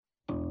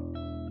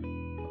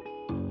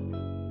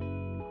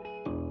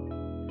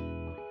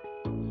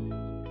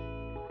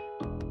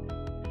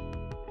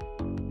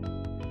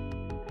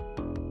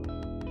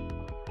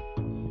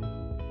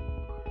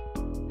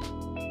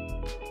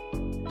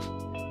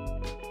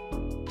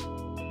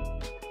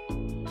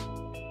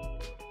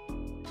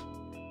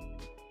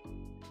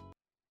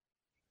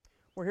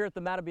We're here at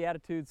the Mount of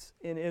Beatitudes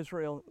in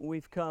Israel.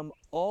 We've come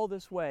all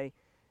this way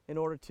in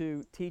order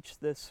to teach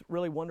this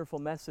really wonderful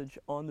message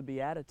on the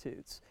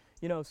Beatitudes.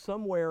 You know,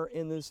 somewhere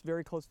in this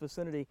very close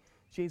vicinity,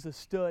 Jesus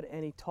stood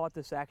and he taught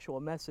this actual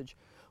message.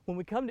 When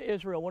we come to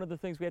Israel, one of the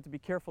things we have to be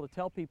careful to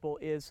tell people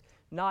is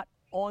not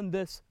on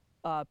this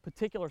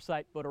particular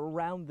site, but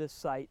around this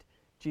site,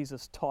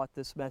 Jesus taught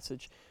this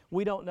message.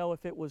 We don't know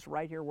if it was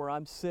right here where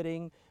I'm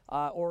sitting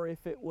or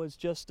if it was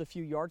just a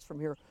few yards from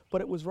here,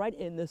 but it was right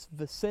in this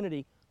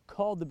vicinity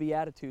called the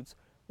Beatitudes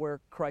where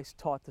Christ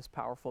taught this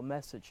powerful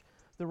message.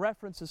 The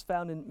reference is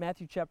found in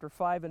Matthew chapter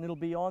 5, and it'll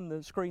be on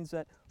the screens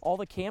at all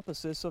the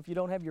campuses, so if you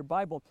don't have your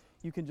Bible,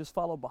 you can just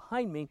follow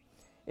behind me.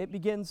 It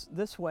begins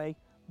this way: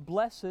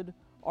 "Blessed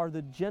are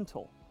the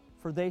gentle,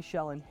 for they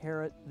shall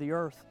inherit the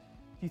earth."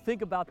 If you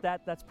think about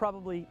that, that's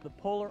probably the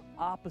polar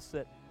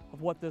opposite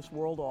of what this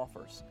world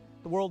offers.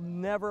 The world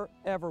never,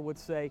 ever would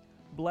say,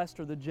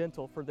 "Blessed are the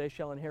gentle, for they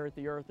shall inherit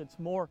the earth." It's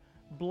more,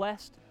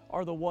 "Blessed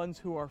are the ones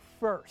who are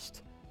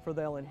first, for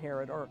they'll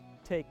inherit or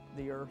take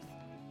the earth."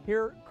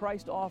 Here,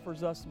 Christ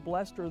offers us,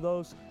 blessed are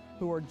those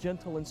who are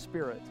gentle in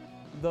spirit,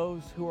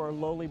 those who are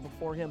lowly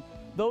before Him,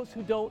 those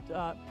who don't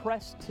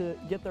press to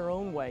get their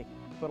own way,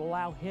 but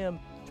allow Him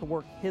to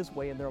work His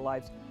way in their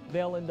lives.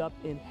 They'll end up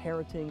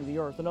inheriting the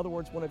earth. In other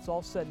words, when it's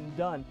all said and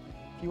done,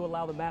 if you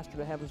allow the Master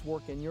to have His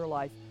work in your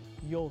life,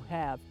 you'll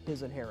have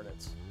His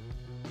inheritance.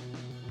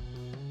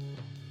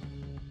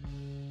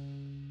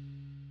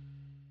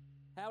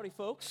 Howdy,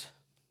 folks.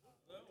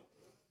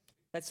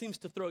 That seems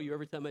to throw you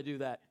every time I do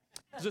that.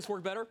 Does this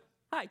work better?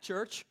 Hi,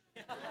 church.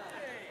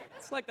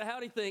 It's like the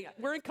howdy thing.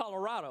 We're in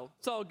Colorado.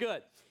 It's all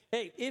good.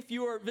 Hey, if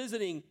you are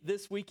visiting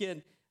this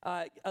weekend,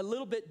 a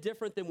little bit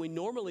different than we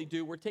normally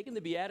do, we're taking the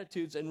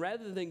Beatitudes, and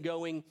rather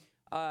than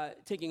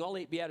taking all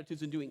 8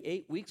 Beatitudes and doing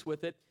 8 weeks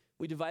with it,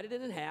 we divided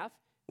it in half.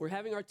 We're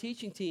having our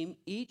teaching team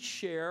each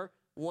share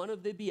one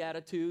of the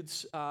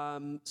Beatitudes.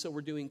 So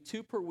we're doing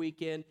 2 per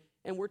weekend,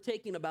 and we're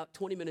taking about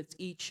 20 minutes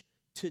each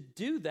to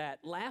do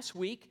that. Last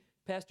week,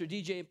 Pastor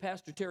DJ and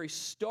Pastor Terry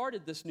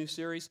started this new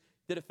series,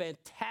 did a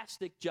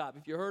fantastic job.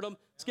 If you heard them,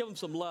 let's give them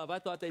some love. I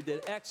thought they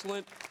did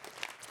excellent.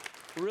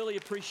 Really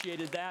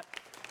appreciated that.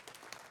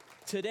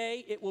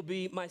 Today, it will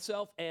be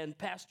myself and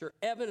Pastor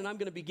Evan, and I'm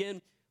going to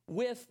begin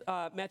with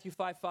Matthew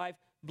 5:5.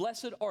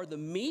 "Blessed are the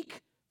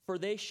meek, for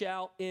they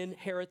shall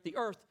inherit the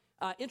earth."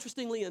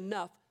 Interestingly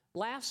enough,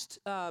 last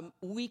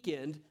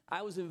weekend,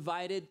 I was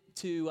invited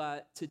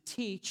to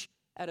teach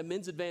at a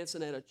men's advance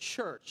and at a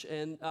church,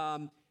 and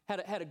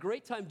had a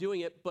great time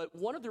doing it. But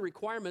one of the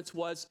requirements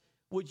was,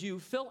 would you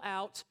fill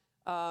out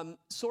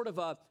sort of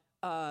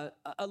a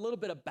little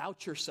bit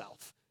about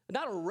yourself?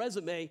 Not a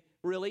resume,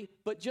 really,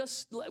 but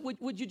just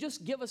would you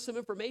just give us some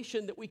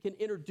information that we can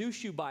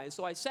introduce you by? And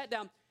so I sat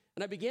down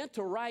and I began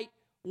to write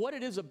what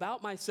it is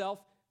about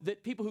myself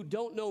that people who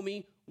don't know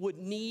me would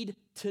need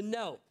to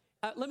know.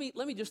 Let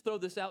me just throw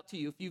this out to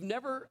you. If you've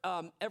never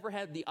ever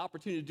had the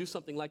opportunity to do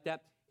something like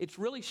that, it's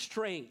really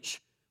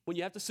strange when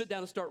you have to sit down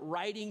and start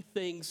writing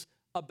things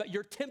about.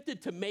 You're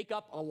tempted to make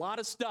up a lot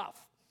of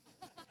stuff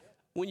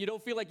when you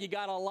don't feel like you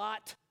got a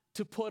lot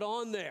to put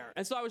on there.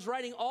 And so I was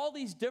writing all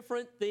these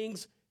different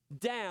things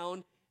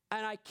down,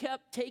 and I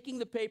kept taking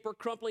the paper,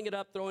 crumpling it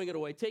up, throwing it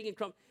away,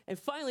 and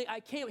finally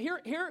I've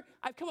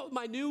come up with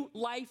my new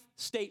life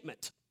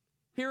statement.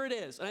 Here it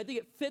is, and I think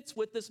it fits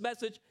with this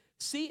message.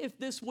 See if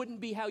this wouldn't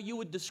be how you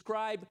would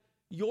describe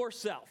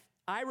yourself.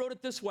 I wrote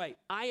it this way: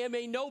 I am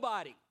a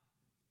nobody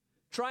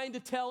trying to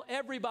tell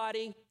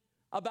everybody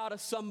about a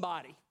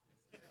somebody.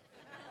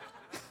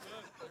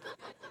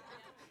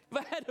 If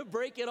I had to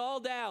break it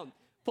all down,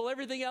 pull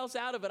everything else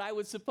out of it, I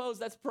would suppose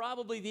that's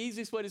probably the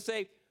easiest way to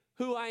say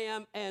who I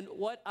am and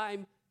what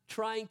I'm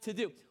trying to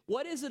do.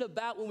 What is it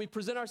about when we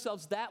present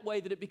ourselves that way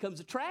that it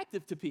becomes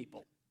attractive to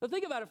people? Now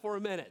think about it for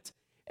a minute.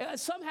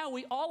 Somehow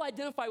we all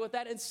identify with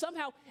that, and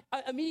somehow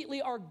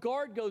immediately our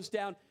guard goes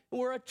down, and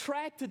we're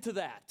attracted to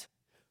that.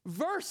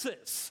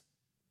 Versus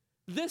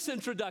this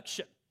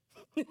introduction.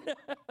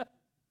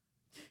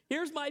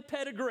 Here's my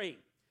pedigree.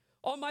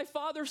 On my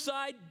father's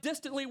side,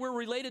 distantly, we're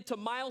related to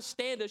Miles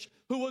Standish,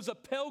 who was a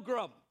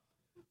pilgrim.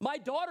 My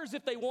daughters,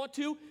 if they want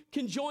to,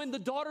 can join the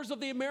Daughters of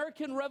the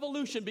American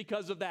Revolution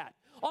because of that.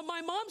 On my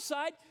mom's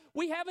side,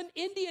 we have an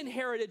Indian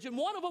heritage, and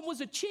one of them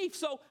was a chief,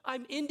 so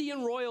I'm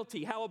Indian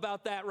royalty. How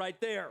about that right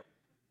there?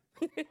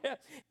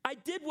 I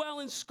did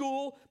well in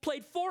school,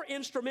 played 4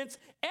 instruments.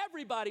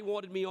 Everybody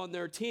wanted me on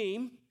their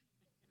team.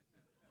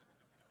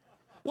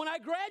 When I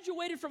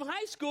graduated from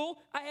high school,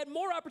 I had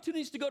more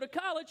opportunities to go to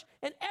college,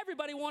 and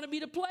everybody wanted me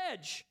to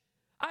pledge.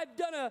 I've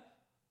done a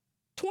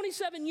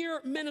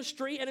 27-year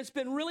ministry, and it's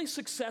been really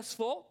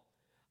successful.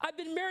 I've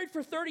been married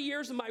for 30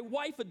 years, and my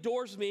wife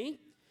adores me.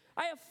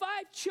 I have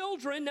 5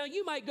 children. Now,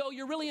 you might go,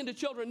 you're really into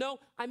children. No,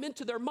 I'm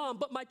into their mom,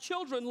 but my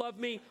children love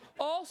me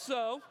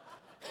also.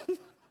 And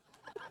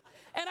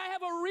I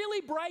have a really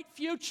bright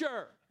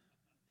future.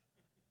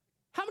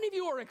 How many of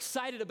you are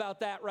excited about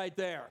that right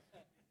there?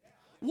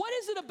 What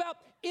is it about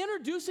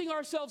introducing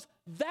ourselves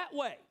that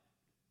way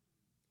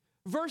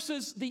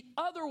versus the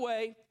other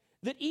way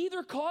that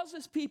either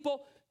causes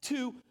people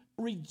to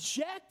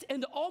reject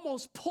and to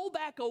almost pull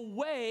back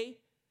away,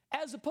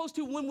 as opposed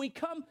to when we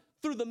come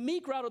through the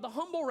meek route or the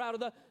humble route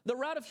or the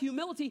route of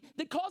humility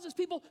that causes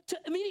people to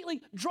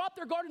immediately drop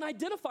their guard and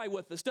identify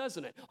with us,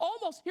 doesn't it?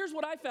 Almost, here's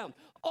what I found.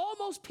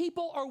 Almost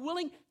people are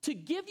willing to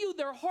give you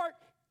their heart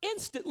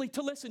instantly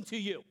to listen to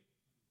you,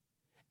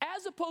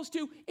 as opposed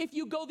to if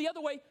you go the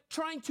other way,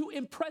 trying to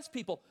impress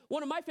people.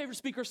 One of my favorite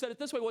speakers said it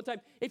this way one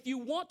time: if you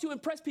want to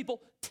impress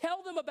people,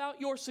 tell them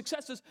about your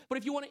successes, but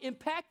if you want to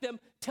impact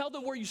them, tell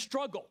them where you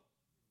struggle.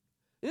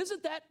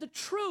 Isn't that the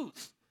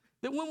truth?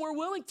 That when we're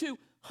willing to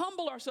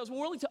humble ourselves, when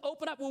we're willing to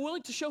open up, when we're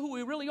willing to show who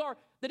we really are,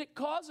 that it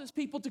causes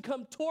people to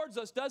come towards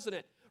us, doesn't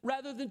it?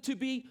 Rather than to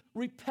be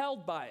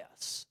repelled by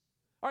us.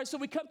 All right, so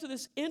we come to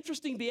this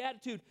interesting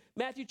beatitude,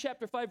 Matthew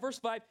chapter 5, verse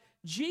 5.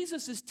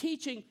 Jesus is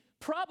teaching,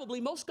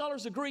 probably, most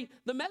scholars agree,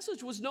 the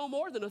message was no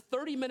more than a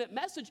 30-minute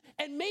message,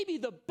 and maybe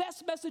the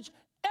best message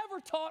ever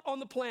taught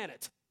on the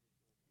planet.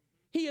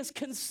 He is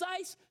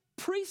concise,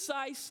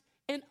 precise,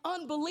 and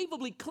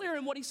unbelievably clear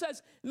in what he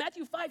says.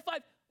 Matthew 5:5,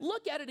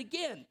 look at it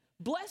again.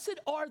 Blessed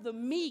are the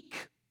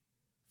meek,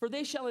 for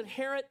they shall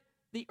inherit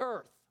the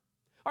earth.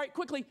 All right,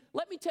 quickly,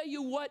 let me tell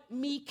you what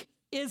meek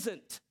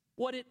isn't,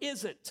 what it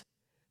isn't.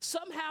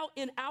 Somehow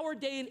in our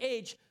day and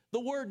age,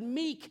 the word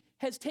meek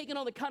has taken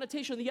on the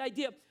connotation, the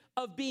idea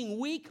of being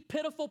weak,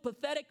 pitiful,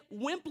 pathetic,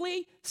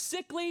 wimpy,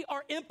 sickly,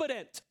 or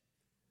impotent.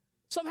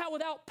 Somehow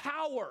without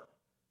power.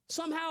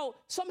 Somehow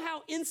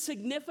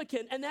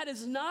insignificant. And that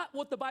is not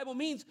what the Bible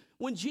means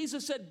when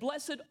Jesus said,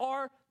 blessed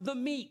are the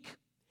meek.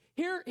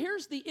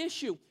 Here's the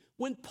issue.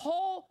 When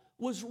Paul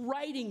was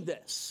writing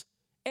this,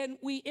 and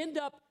we end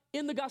up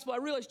in the gospel, I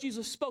realize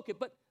Jesus spoke it,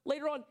 but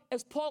later on,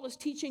 as Paul is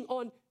teaching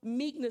on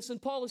meekness,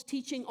 and Paul is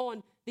teaching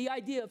on the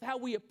idea of how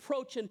we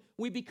approach and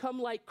we become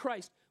like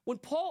Christ, when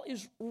Paul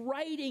is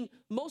writing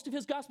most of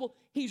his gospel,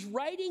 he's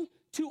writing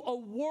to a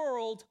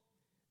world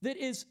that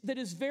is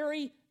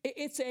very,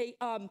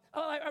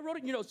 I wrote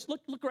it in your notes.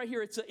 Look right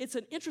here.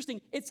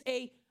 It's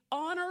a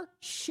honor,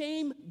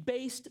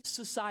 shame-based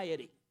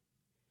society.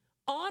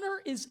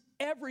 Honor is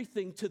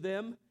everything to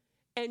them,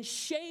 and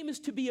shame is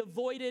to be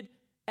avoided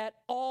at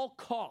all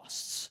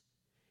costs.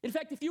 In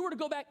fact, if you were to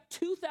go back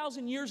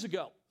 2,000 years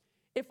ago,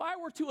 if I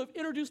were to have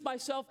introduced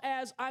myself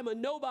as I'm a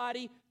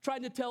nobody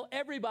trying to tell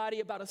everybody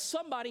about a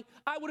somebody,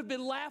 I would have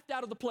been laughed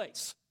out of the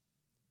place.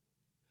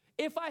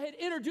 If I had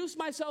introduced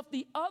myself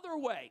the other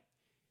way,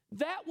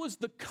 that was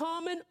the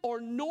common or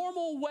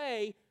normal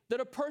way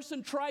that a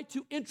person tried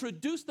to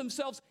introduce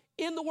themselves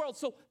in the world.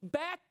 So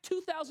back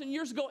 2,000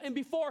 years ago and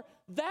before,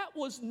 that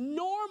was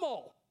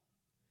normal.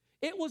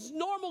 It was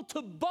normal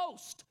to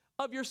boast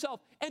of yourself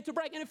and to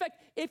brag. And in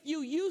fact, if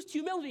you used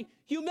humility,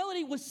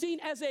 humility was seen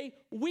as a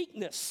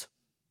weakness.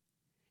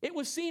 It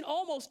was seen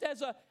almost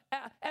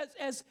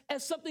as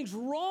something's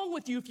wrong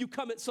with you if you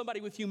come at somebody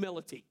with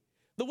humility.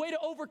 The way to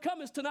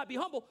overcome is to not be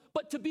humble,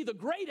 but to be the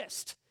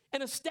greatest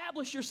and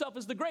establish yourself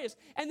as the greatest.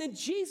 And then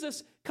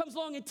Jesus comes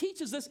along and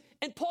teaches this,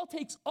 and Paul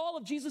takes all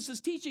of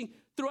Jesus' teaching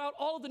throughout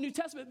all of the New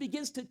Testament,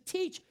 begins to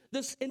teach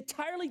this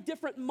entirely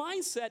different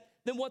mindset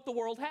than what the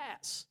world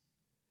has.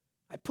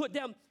 I put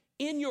down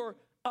in your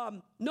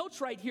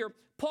notes right here,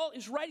 Paul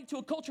is writing to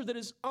a culture that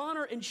is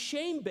honor and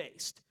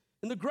shame-based.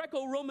 In the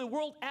Greco-Roman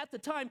world at the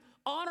time,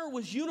 honor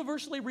was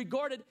universally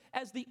regarded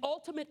as the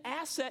ultimate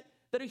asset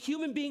that a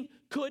human being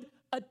could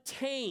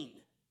attain.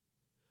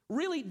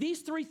 Really,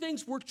 these three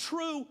things were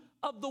true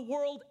of the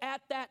world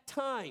at that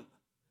time.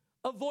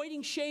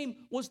 Avoiding shame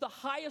was the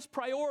highest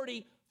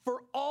priority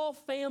for all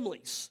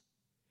families.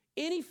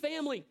 Any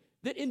family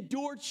that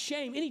endured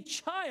shame, any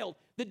child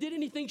that did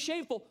anything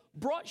shameful,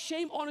 brought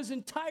shame on his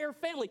entire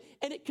family,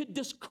 and it could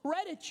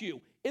discredit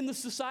you in the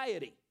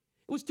society.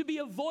 It was to be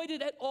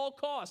avoided at all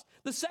costs.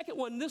 The second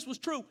one, this was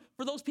true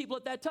for those people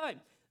at that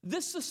time.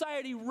 This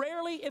society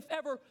rarely, if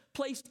ever,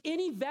 placed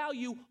any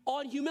value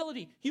on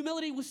humility.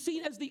 Humility was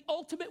seen as the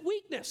ultimate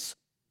weakness.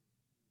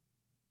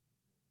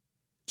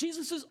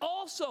 Jesus is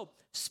also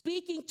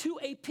speaking to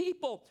a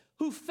people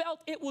who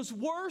felt it was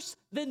worse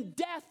than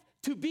death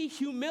to be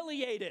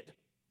humiliated.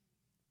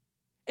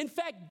 In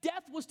fact,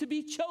 death was to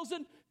be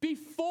chosen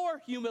before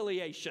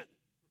humiliation.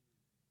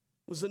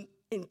 It was an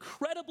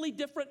incredibly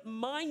different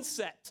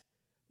mindset.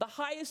 The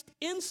highest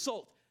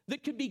insult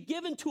that could be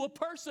given to a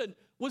person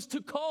was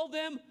to call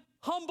them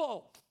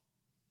humble.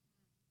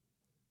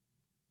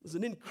 It was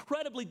an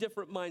incredibly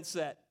different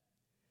mindset.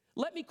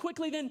 Let me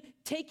quickly then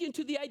take you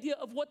into the idea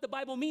of what the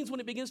Bible means when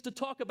it begins to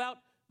talk about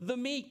the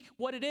meek,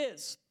 what it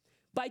is.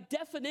 By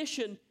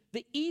definition,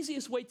 the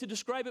easiest way to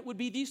describe it would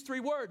be these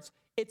three words.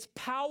 It's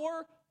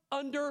power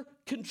under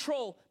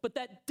control, but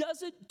that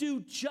doesn't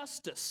do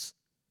justice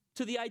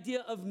to the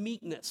idea of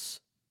meekness.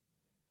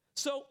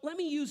 So let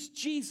me use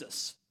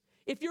Jesus.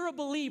 If you're a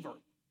believer,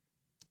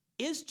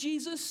 is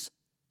Jesus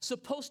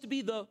supposed to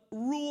be the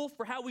rule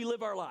for how we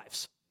live our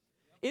lives?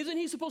 Isn't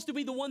he supposed to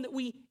be the one that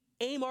we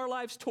aim our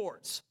lives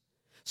towards?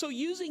 So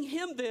using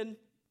him then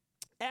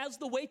as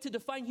the way to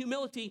define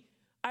humility,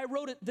 I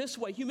wrote it this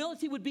way.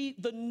 Humility would be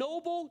the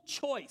noble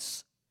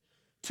choice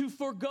to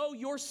forego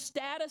your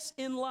status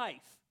in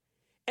life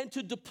and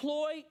to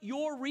deploy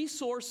your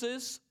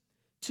resources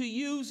to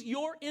use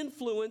your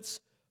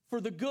influence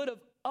for the good of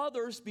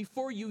others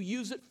before you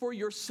use it for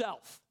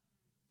yourself.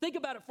 Think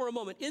about it for a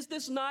moment. Is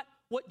this not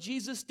what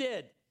Jesus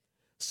did?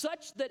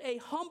 Such that a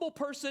humble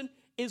person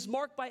is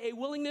marked by a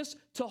willingness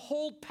to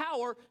hold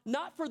power,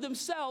 not for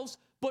themselves,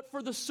 but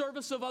for the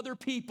service of other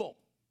people.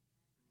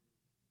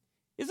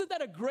 Isn't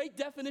that a great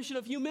definition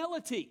of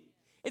humility?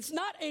 It's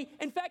not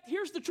in fact,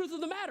 here's the truth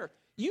of the matter.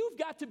 You've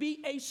got to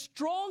be a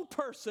strong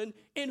person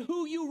in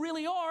who you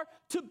really are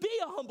to be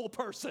a humble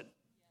person.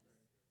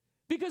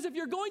 Because if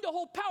you're going to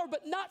hold power,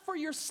 but not for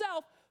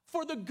yourself,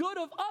 for the good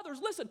of others,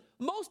 listen,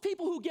 most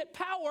people who get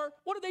power,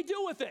 what do they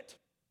do with it?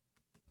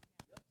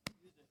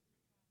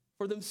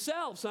 For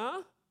themselves,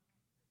 huh?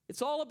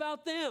 It's all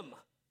about them.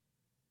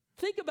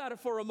 Think about it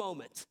for a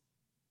moment.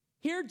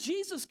 Here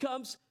Jesus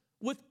comes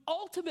with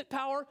ultimate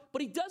power,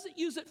 but he doesn't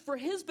use it for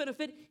his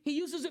benefit. He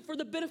uses it for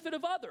the benefit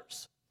of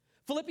others.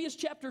 Philippians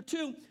chapter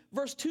 2,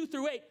 verse 2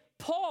 through 8,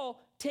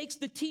 Paul takes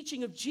the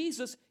teaching of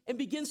Jesus and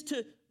begins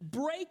to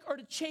break or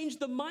to change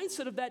the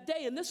mindset of that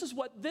day. And this is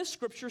what this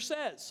scripture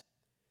says.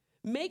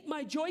 Make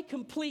my joy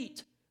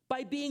complete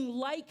by being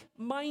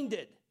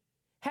like-minded,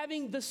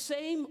 having the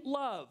same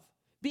love,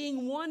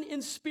 being one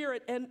in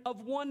spirit and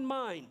of one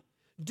mind.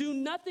 Do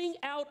nothing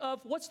out of,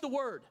 what's the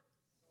word?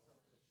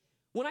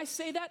 When I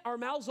say that, our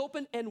mouths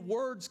open and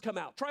words come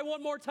out. Try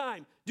one more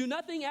time. Do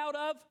nothing out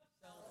of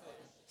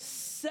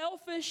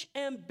selfish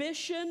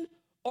ambition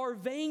or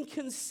vain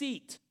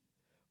conceit.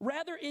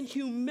 Rather, in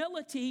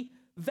humility,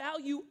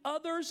 value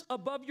others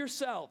above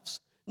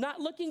yourselves, not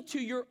looking to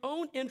your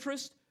own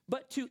interest,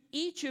 but to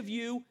each of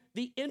you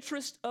the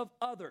interest of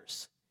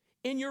others.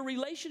 In your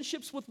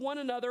relationships with one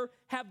another,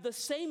 have the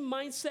same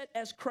mindset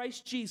as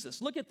Christ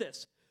Jesus. Look at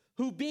this.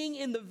 Who being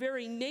in the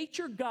very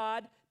nature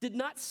God, did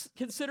not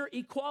consider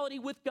equality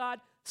with God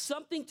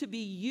something to be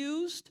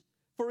used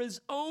for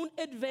his own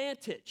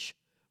advantage.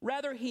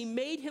 Rather, he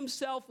made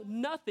himself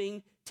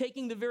nothing,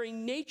 taking the very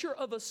nature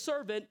of a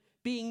servant,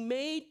 being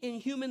made in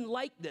human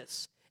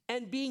likeness.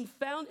 And being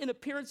found in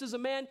appearance as a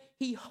man,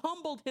 he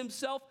humbled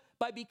himself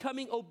by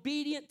becoming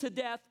obedient to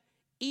death,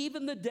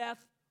 even the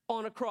death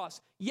on a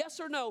cross. Yes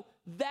or no,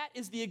 that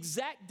is the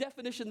exact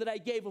definition that I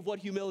gave of what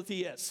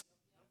humility is.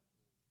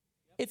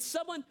 It's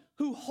someone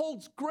who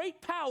holds great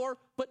power,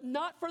 but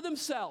not for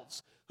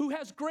themselves, who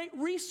has great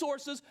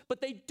resources, but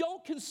they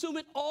don't consume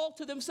it all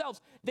to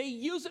themselves. They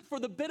use it for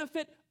the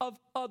benefit of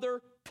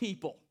other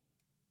people.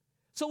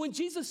 So when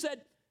Jesus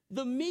said,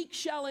 the meek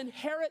shall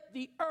inherit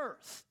the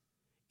earth,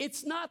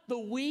 it's not the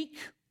weak,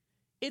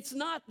 it's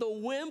not the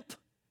wimp,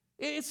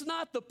 it's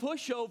not the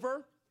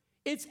pushover.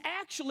 It's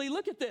actually,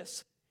 look at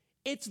this,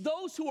 it's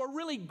those who are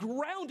really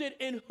grounded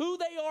in who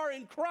they are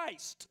in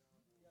Christ,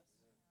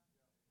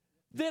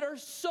 that are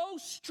so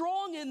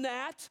strong in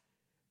that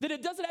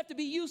it doesn't have to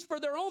be used for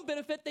their own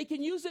benefit. They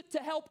can use it to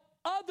help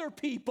other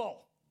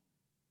people.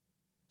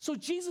 So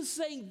Jesus is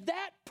saying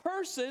that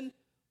person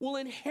will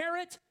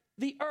inherit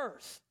the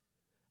earth.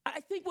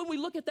 I think when we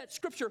look at that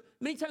scripture,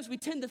 many times we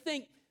tend to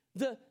think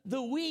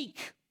the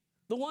weak,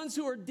 the ones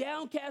who are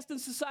downcast in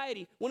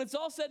society, when it's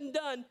all said and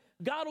done,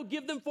 God will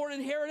give them for an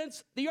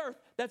inheritance the earth.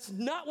 That's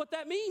not what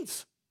that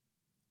means.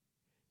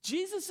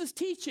 Jesus is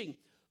teaching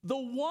the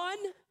one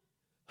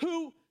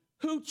who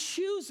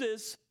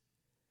chooses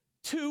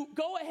to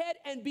go ahead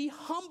and be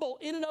humble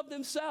in and of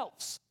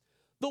themselves,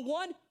 the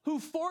one who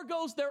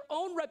forgoes their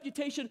own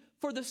reputation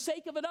for the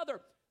sake of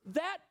another,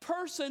 that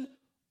person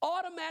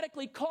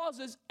automatically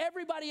causes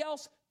everybody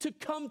else to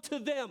come to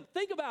them.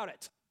 Think about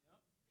it.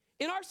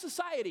 In our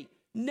society,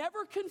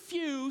 never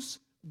confuse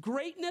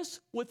greatness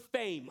with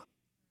fame.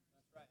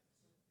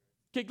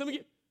 Okay, let me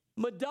get,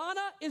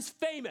 Madonna is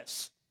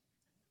famous.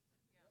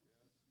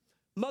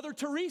 Mother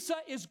Teresa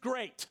is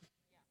great.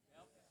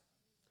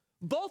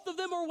 Both of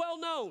them are well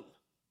known.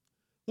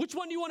 Which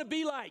one do you want to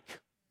be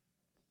like?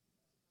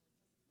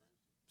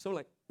 Someone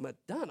like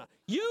Madonna.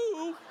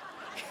 You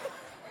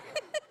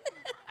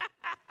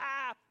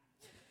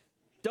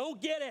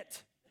don't get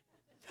it.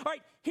 All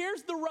right,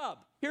 here's the rub.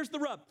 Here's the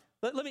rub.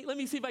 Let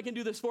me see if I can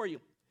do this for you.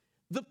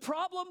 The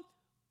problem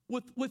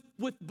with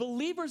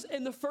believers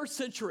in the first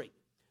century,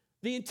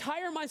 the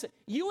entire mindset,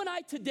 you and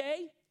I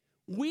today,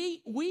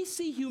 we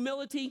see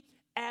humility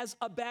as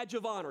a badge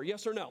of honor,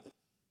 yes or no?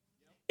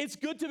 It's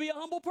good to be a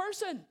humble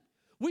person.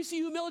 We see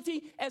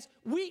humility as,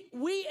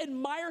 we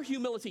admire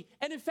humility.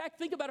 And in fact,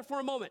 think about it for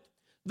a moment.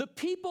 The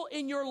people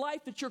in your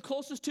life that you're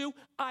closest to,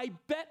 I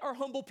bet are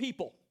humble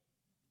people.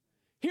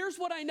 Here's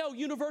what I know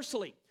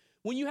universally.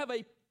 When you have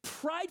a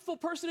prideful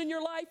person in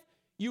your life,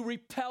 you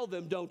repel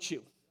them, don't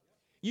you?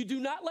 You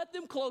do not let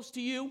them close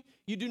to you.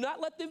 You do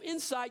not let them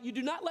inside. You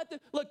do not let them,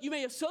 look, you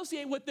may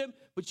associate with them,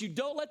 but you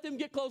don't let them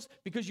get close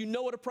because you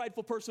know what a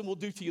prideful person will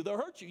do to you. They'll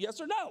hurt you, yes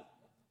or no?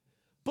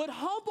 But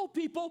humble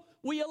people,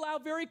 we allow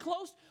very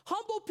close.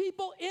 Humble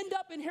people end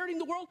up inheriting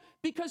the world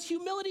because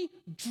humility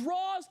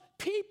draws.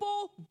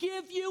 People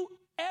give you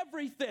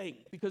everything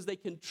because they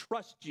can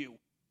trust you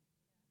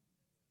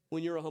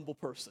when you're a humble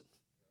person.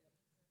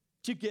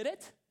 Do you get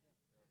it?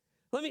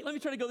 Let me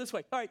try to go this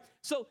way. All right,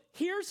 so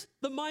here's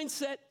the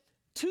mindset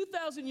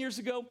 2,000 years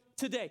ago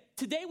today.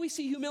 Today we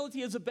see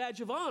humility as a badge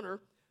of honor.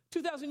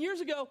 2,000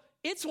 years ago,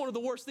 it's one of the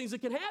worst things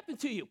that can happen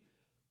to you.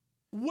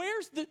 How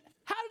did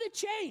it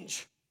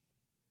change?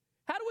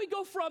 How do we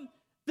go from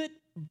that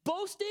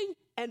boasting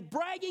and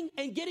bragging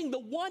and getting the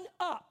one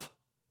up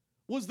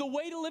was the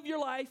way to live your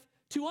life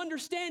to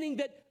understanding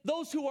that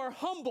those who are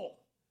humble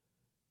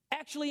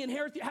actually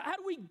inherit? How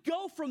do we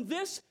go from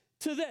this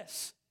to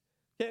this?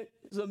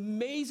 It's an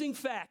amazing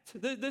fact.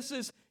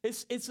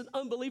 It's an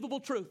unbelievable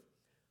truth.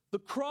 The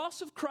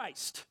cross of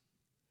Christ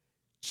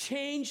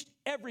changed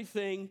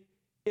everything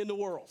in the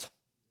world.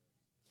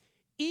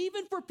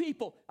 Even for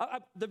people,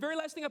 the very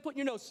last thing I put in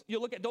your notes,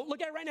 don't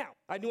look at it right now.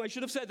 I knew I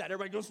should have said that.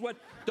 Everybody goes, what?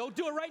 Don't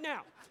do it right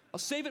now. I'll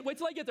save it, wait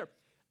till I get there.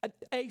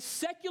 A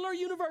secular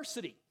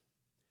university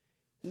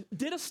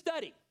did a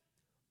study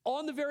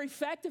on the very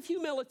fact of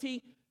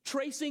humility,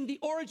 tracing the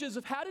origins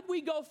of how did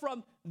we go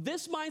from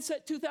this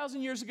mindset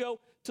 2,000 years ago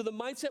to the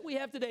mindset we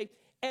have today.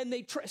 And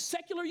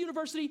secular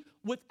university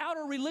without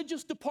a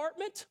religious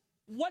department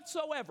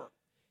whatsoever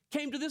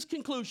came to this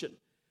conclusion,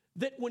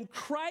 that when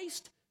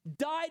Christ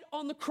died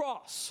on the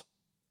cross,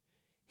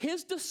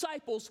 his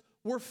disciples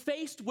were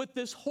faced with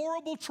this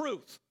horrible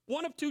truth.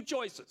 One of two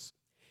choices.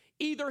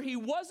 Either he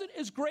wasn't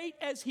as great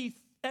as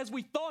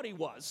we thought he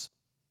was,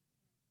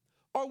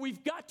 or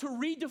we've got to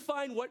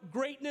redefine what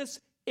greatness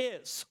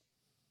is.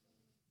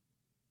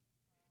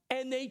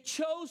 And they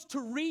chose to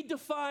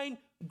redefine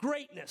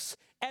greatness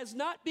as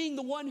not being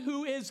the one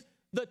who is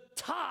the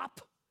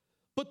top,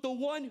 but the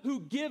one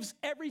who gives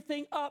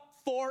everything up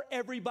for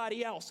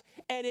everybody else.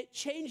 And it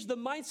changed the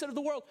mindset of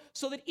the world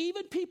so that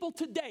even people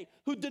today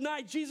who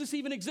deny Jesus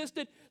even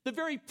existed, the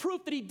very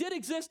proof that he did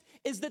exist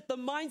is that the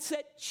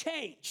mindset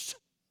changed.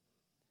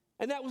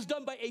 And that was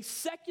done by a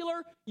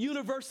secular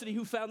university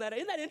who found that.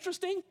 Isn't that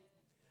interesting?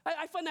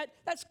 I find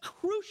that's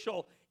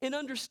crucial in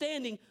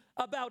understanding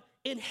about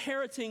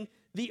inheriting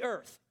the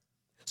earth.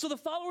 So the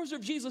followers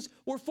of Jesus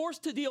were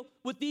forced to deal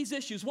with these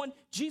issues. One,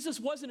 Jesus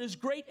wasn't as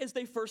great as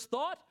they first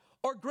thought,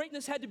 or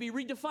greatness had to be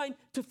redefined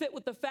to fit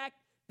with the fact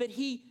that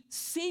he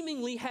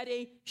seemingly had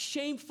a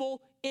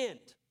shameful end.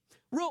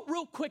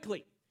 Real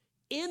quickly,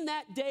 in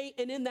that day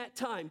and in that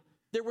time,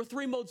 there were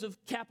three modes of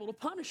capital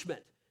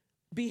punishment: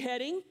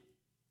 beheading,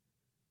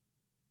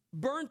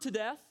 burned to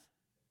death,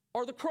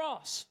 or the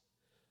cross.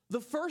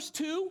 The first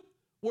two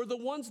were the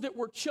ones that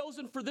were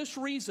chosen for this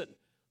reason.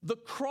 The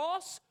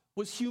cross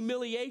was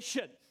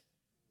humiliation.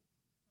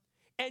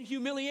 And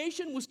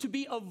humiliation was to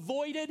be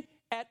avoided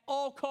at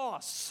all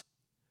costs.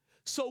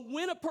 So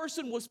when a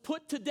person was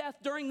put to death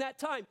during that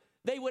time,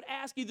 they would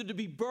ask either to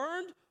be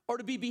burned or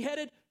to be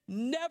beheaded,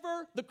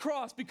 never the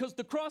cross, because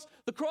the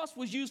cross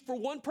was used for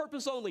one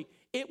purpose only.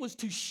 It was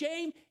to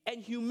shame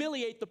and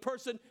humiliate the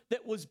person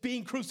that was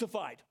being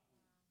crucified.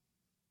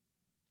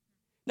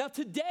 Now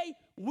today,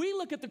 we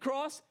look at the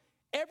cross,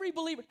 every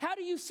believer, how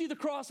do you see the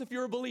cross if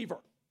you're a believer?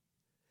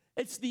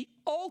 It's the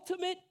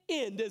ultimate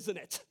end, isn't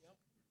it?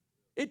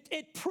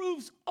 It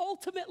proves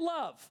ultimate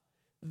love.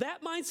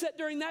 That mindset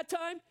during that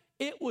time,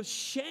 it was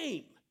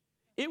shame.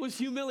 It was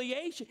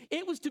humiliation.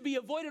 It was to be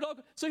avoided.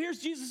 So here's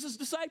Jesus'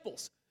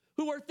 disciples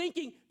who are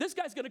thinking, this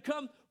guy's going to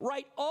come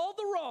right all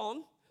the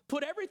wrong,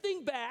 put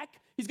everything back.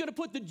 He's going to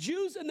put the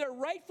Jews in their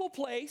rightful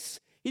place.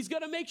 He's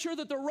going to make sure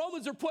that the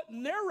Romans are put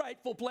in their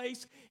rightful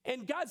place,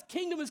 and God's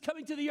kingdom is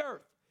coming to the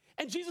earth.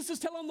 And Jesus is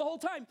telling them the whole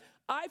time,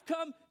 I've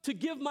come to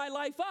give my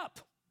life up.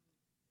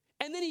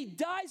 And then he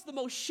dies the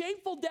most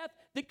shameful death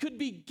that could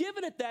be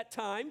given at that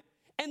time.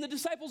 And the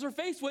disciples are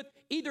faced with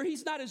either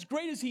he's not as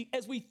great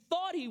as we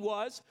thought he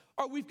was,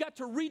 or we've got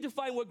to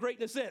redefine what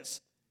greatness is.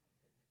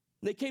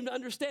 And they came to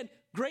understand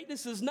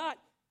greatness is not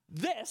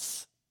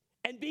this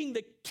and being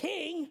the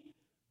king.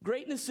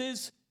 Greatness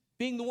is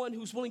being the one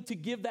who's willing to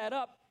give that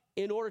up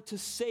in order to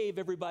save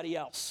everybody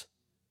else.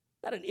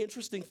 Isn't that an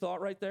interesting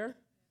thought right there?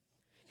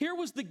 Here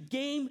was the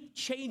game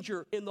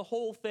changer in the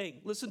whole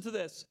thing. Listen to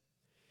this.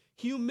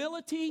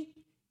 Humility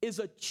is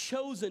a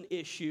chosen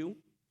issue.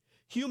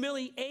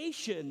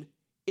 Humiliation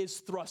is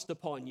thrust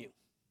upon you.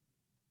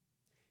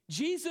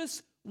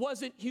 Jesus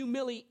wasn't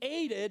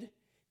humiliated.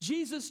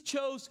 Jesus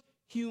chose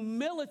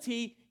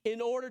humility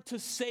in order to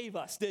save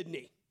us, didn't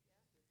he?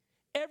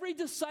 Every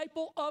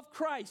disciple of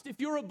Christ, if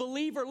you're a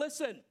believer,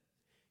 listen,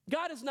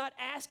 God is not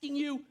asking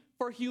you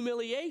for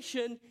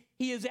humiliation.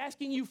 He is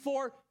asking you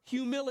for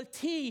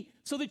humility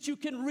so that you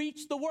can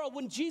reach the world.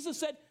 When Jesus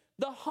said,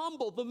 the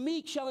humble, the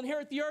meek shall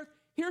inherit the earth,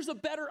 here's a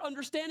better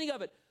understanding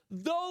of it.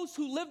 Those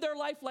who live their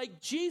life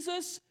like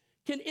Jesus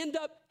can end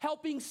up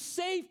helping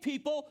save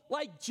people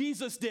like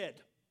Jesus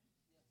did.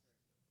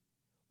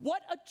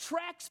 What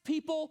attracts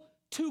people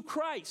to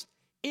Christ?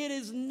 It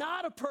is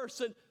not a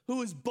person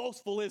who is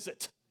boastful, is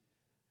it?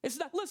 It's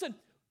not. Listen,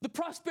 the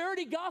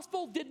prosperity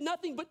gospel did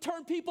nothing but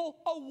turn people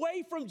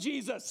away from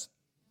Jesus.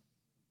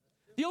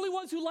 The only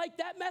ones who liked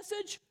that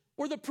message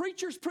were the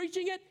preachers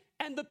preaching it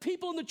and the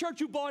people in the church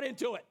who bought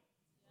into it.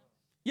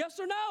 Yes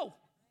or no?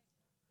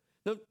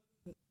 No,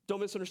 don't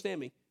misunderstand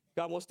me.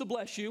 God wants to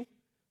bless you.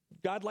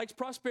 God likes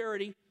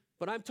prosperity.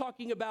 but I'm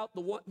talking about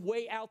the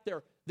way out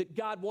there that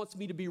God wants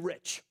me to be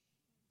rich,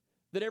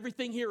 that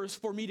everything here is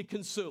for me to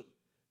consume.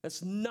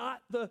 That's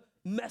not the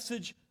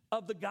message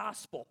of the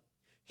gospel.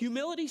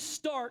 Humility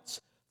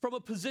starts from a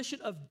position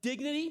of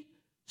dignity,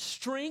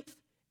 strength,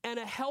 and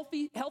a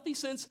healthy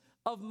sense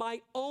of my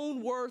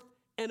own worth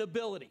and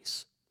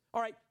abilities.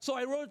 All right, so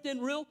I wrote it in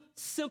real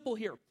simple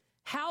here.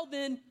 How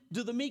then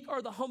do the meek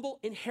or the humble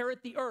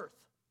inherit the earth?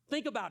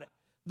 Think about it.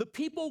 The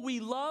people we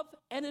love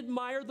and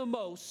admire the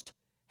most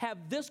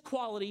have this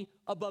quality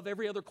above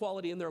every other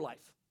quality in their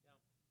life.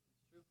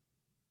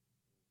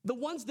 The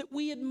ones that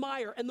we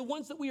admire and the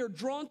ones that we are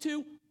drawn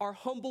to are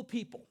humble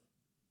people.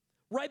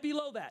 Right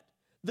below that,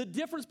 the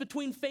difference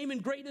between fame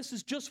and greatness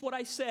is just what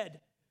I said.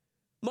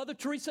 Mother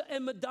Teresa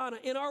and Madonna.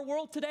 In our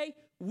world today,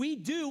 we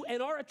do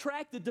and are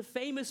attracted to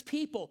famous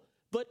people.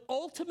 But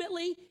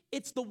ultimately,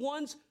 it's the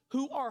ones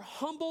who are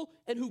humble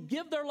and who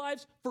give their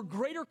lives for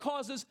greater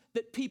causes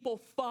that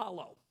people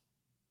follow.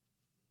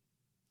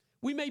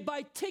 We may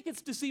buy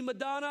tickets to see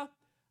Madonna,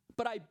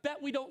 but I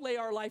bet we don't lay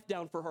our life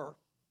down for her.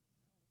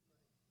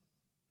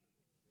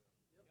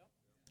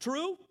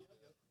 True?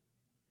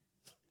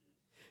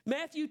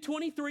 Matthew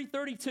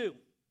 23:32.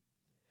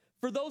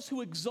 For those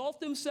who exalt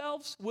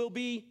themselves will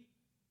be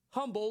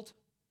humbled,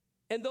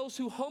 and those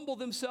who humble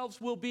themselves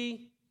will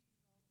be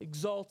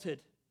exalted.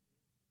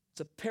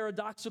 It's a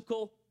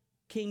paradoxical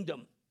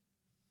kingdom.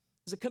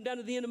 As I come down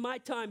to the end of my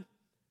time,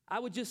 I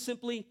would just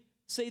simply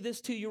say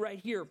this to you right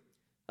here.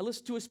 I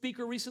listened to a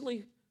speaker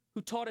recently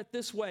who taught it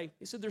this way.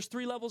 He said there's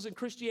 3 levels in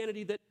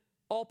Christianity that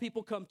all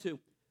people come to.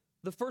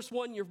 The first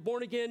one, you're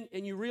born again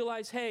and you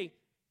realize, hey,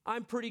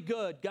 I'm pretty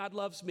good. God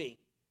loves me.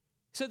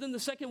 He said then the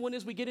second one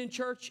is we get in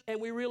church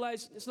and we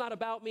realize it's not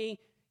about me.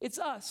 It's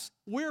us.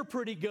 We're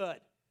pretty good.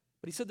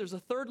 But he said there's a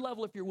third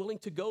level if you're willing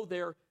to go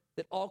there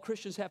that all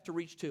Christians have to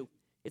reach to.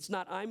 It's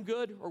not I'm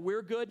good or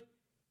we're good.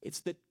 It's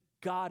that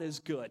God is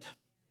good.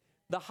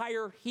 The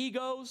higher he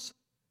goes,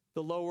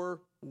 the lower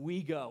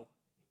we go.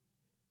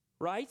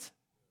 Right?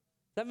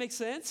 That makes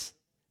sense?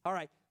 All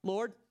right.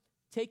 Lord,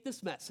 take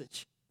this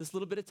message, this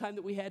little bit of time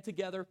that we had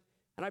together,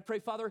 and I pray,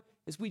 Father,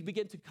 as we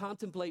begin to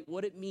contemplate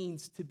what it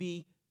means to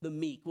be the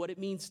meek, what it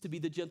means to be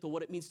the gentle,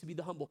 what it means to be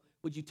the humble,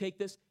 would you take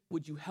this?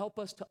 Would you help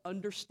us to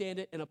understand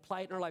it and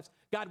apply it in our lives?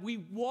 God, we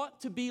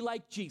want to be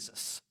like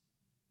Jesus.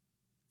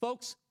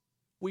 Folks,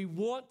 we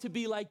want to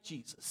be like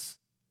Jesus.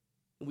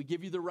 And we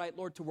give you the right,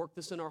 Lord, to work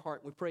this in our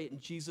heart. We pray it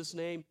in Jesus'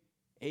 name.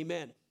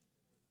 Amen.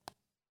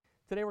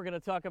 Today we're going to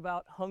talk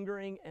about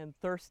hungering and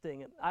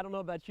thirsting. And I don't know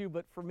about you,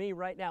 but for me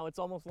right now, it's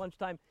almost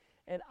lunchtime,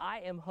 and I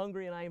am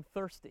hungry and I am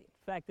thirsty.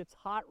 In fact, it's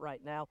hot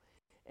right now,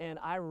 and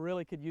I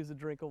really could use a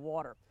drink of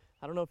water.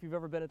 I don't know if you've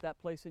ever been at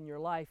that place in your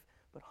life,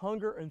 but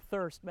hunger and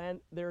thirst, man,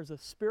 there's a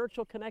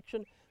spiritual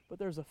connection, but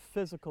there's a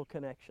physical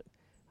connection.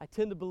 I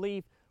tend to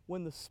believe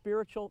when the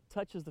spiritual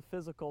touches the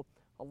physical,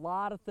 a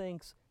lot of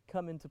things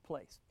come into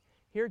place.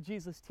 Here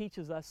Jesus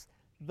teaches us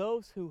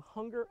those who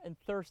hunger and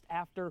thirst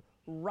after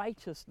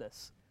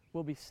righteousness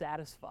will be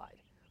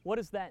satisfied. What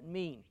does that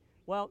mean?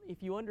 Well,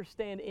 if you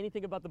understand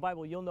anything about the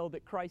Bible, you'll know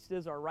that Christ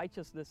is our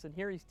righteousness, and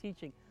here he's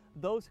teaching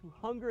those who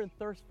hunger and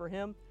thirst for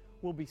him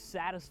will be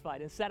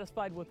satisfied. And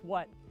satisfied with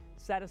what?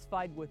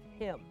 Satisfied with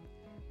him.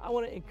 I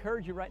want to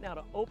encourage you right now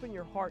to open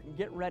your heart and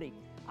get ready.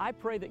 I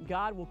pray that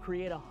God will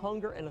create a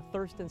hunger and a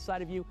thirst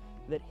inside of you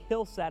that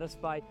he'll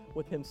satisfy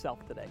with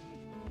himself today.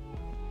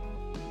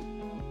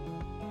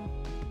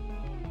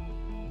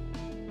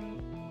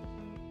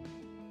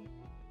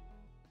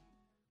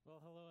 Well,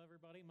 hello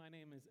everybody. My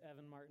name is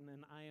Evan Martin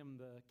and I am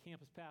the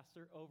campus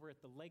pastor over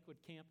at the Lakewood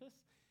campus.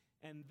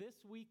 And this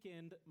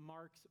weekend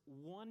marks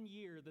 1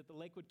 year that the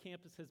Lakewood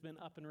campus has been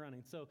up and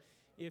running. So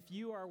if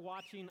you are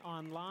watching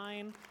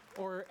online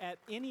or at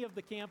any of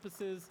the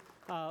campuses,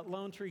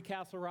 Lone Tree,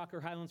 Castle Rock,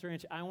 or Highlands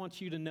Ranch, I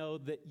want you to know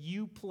that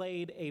you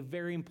played a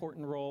very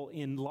important role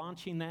in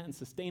launching that and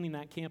sustaining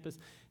that campus.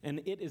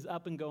 And it is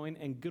up and going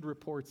and good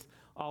reports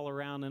all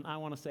around. And I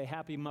want to say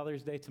happy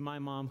Mother's Day to my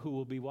mom who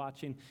will be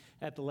watching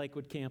at the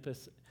Lakewood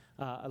campus.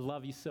 I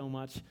love you so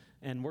much.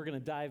 And we're going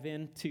to dive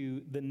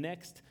into the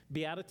next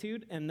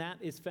beatitude, and that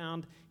is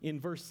found in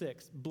verse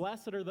 6.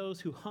 Blessed are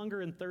those who hunger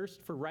and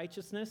thirst for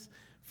righteousness,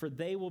 for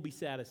they will be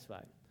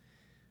satisfied.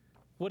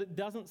 What it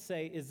doesn't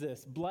say is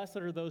this: blessed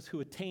are those who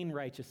attain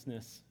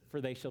righteousness, for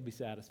they shall be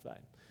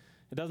satisfied.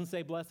 It doesn't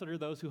say blessed are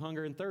those who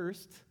hunger and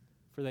thirst,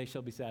 for they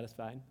shall be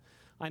satisfied.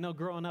 I know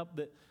growing up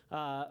that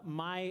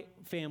my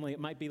family, it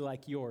might be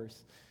like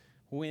yours.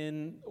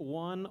 When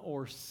one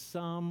or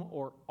some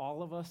or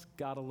all of us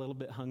got a little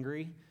bit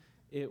hungry,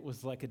 it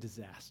was like a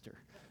disaster.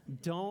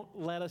 Don't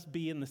let us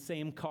be in the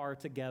same car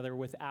together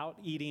without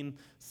eating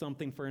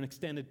something for an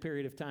extended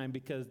period of time,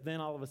 because then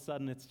all of a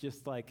sudden it's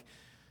just like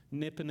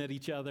nipping at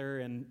each other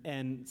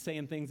and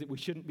saying things that we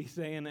shouldn't be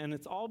saying, and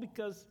it's all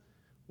because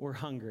we're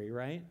hungry,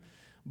 right?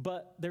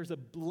 But there's a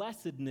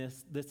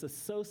blessedness that's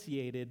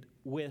associated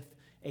with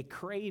a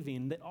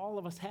craving that all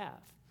of us have.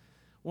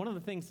 One of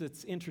the things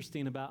that's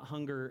interesting about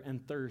hunger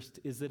and thirst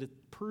is that it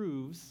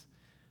proves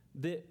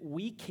that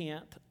we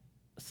can't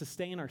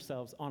sustain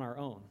ourselves on our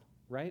own.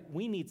 right?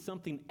 We need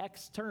something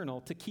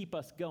external to keep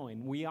us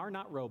going. We are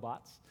not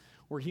robots.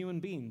 We're human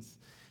beings.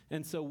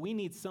 And so we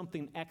need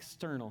something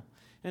external.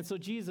 And so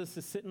Jesus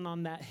is sitting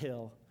on that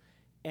hill,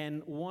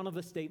 and one of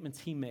the statements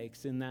he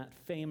makes in that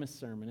famous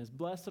sermon is,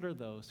 "Blessed are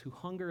those who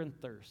hunger and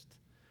thirst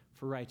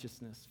for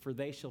righteousness, for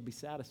they shall be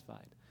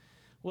satisfied."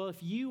 Well,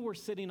 if you were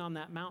sitting on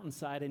that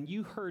mountainside and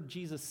you heard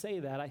Jesus say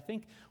that, I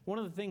think one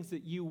of the things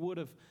that you would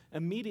have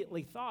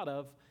immediately thought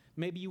of,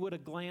 maybe you would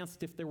have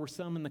glanced if there were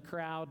some in the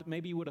crowd,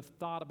 maybe you would have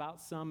thought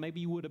about some, maybe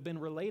you would have been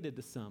related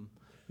to some.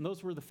 And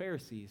those were the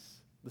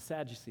Pharisees, the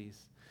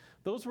Sadducees.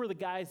 Those were the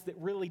guys that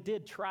really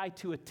did try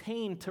to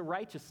attain to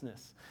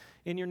righteousness.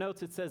 In your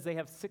notes, it says they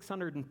have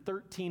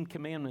 613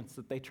 commandments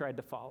that they tried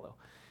to follow.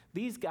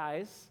 These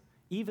guys,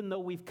 even though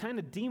we've kind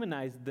of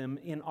demonized them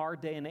in our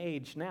day and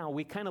age now,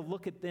 we kind of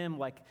look at them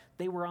like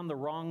they were on the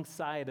wrong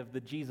side of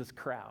the Jesus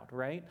crowd,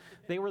 right?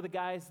 They were the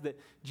guys that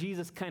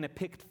Jesus kind of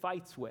picked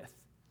fights with.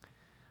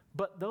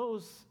 But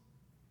those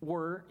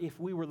were, if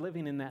we were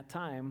living in that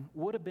time,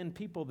 would have been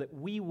people that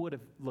we would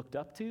have looked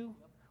up to.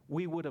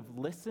 We would have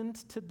listened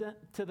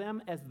to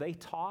them as they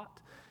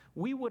taught.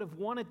 We would have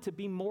wanted to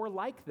be more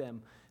like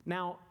them.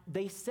 Now,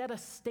 they set a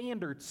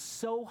standard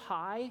so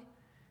high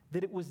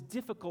that it was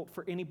difficult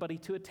for anybody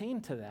to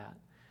attain to that.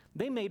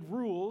 They made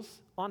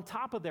rules on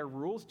top of their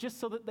rules just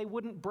so that they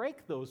wouldn't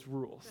break those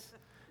rules,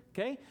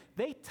 okay?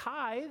 They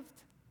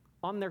tithed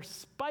on their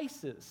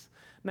spices.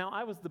 Now,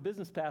 I was the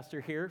business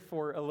pastor here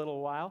for a little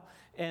while,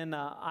 and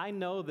I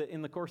know that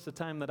in the course of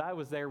time that I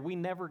was there, we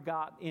never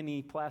got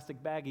any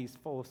plastic baggies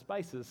full of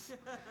spices.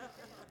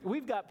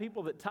 We've got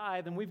people that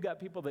tithe, and we've got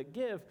people that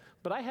give,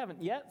 but I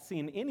haven't yet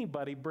seen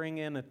anybody bring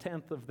in a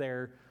tenth of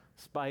their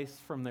spice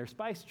from their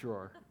spice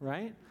drawer,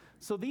 right?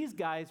 So these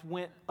guys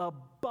went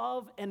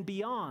above and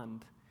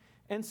beyond.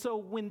 And so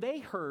when they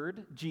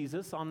heard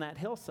Jesus on that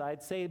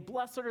hillside say,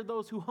 "Blessed are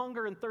those who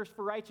hunger and thirst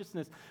for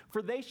righteousness,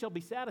 for they shall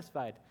be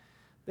satisfied,"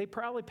 they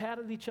probably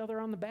patted each other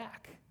on the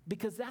back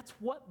because that's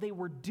what they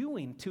were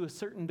doing to a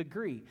certain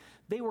degree.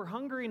 They were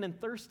hungering and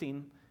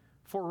thirsting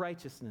for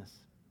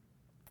righteousness.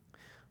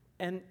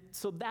 And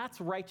so that's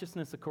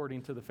righteousness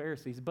according to the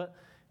Pharisees. But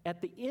at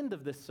the end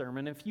of this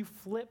sermon, if you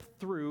flip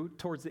through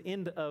towards the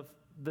end of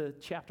the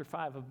chapter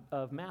 5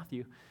 of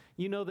Matthew,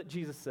 you know that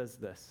Jesus says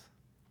this.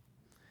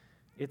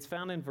 It's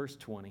found in verse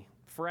 20.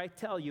 "For I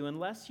tell you,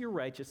 unless your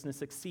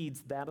righteousness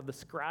exceeds that of the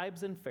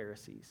scribes and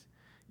Pharisees,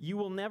 you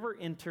will never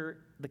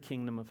enter the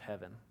kingdom of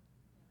heaven."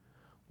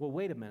 Well,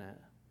 wait a minute.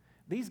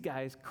 These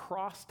guys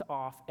crossed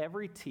off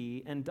every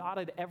T and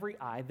dotted every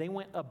I. They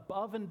went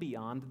above and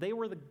beyond. They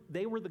were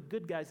the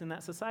good guys in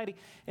that society.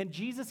 And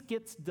Jesus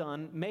gets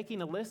done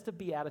making a list of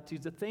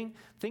beatitudes, of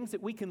things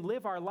that we can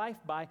live our life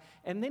by,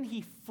 and then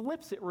he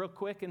flips it real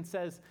quick and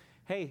says,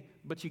 "Hey,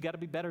 but you got to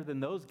be better than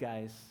those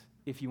guys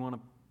if you want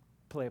to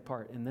play a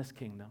part in this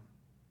kingdom."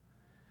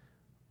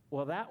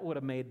 Well, that would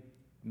have made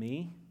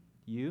me,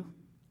 you,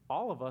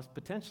 all of us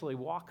potentially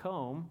walk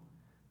home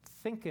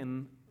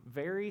thinking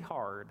very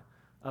hard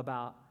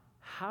about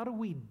how do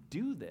we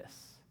do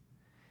this?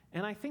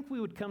 And I think we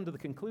would come to the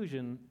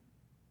conclusion,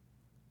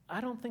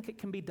 I don't think it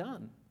can be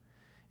done.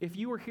 If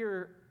you were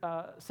here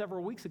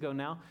several weeks ago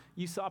now,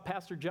 you saw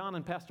Pastor John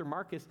and Pastor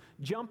Marcus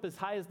jump as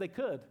high as they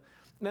could.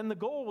 And then the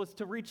goal was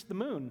to reach the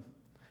moon.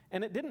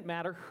 And it didn't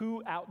matter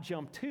who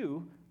out-jumped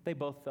who, they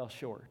both fell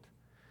short.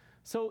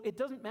 So it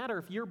doesn't matter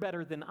if you're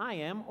better than I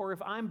am or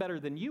if I'm better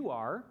than you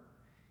are.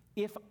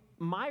 If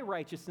my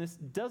righteousness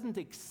doesn't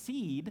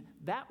exceed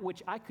that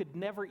which I could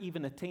never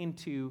even attain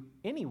to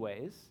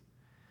anyways,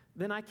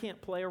 then I can't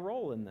play a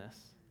role in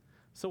this.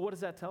 So what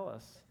does that tell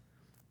us?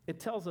 It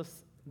tells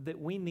us that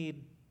we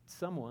need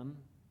someone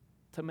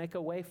to make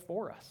a way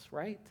for us,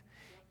 right?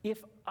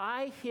 If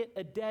I hit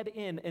a dead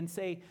end and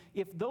say,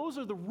 if those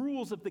are the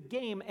rules of the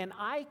game and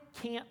I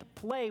can't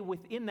play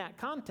within that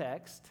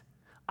context,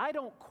 I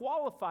don't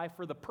qualify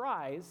for the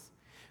prize,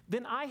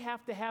 then I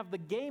have to have the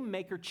game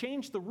maker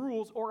change the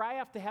rules, or I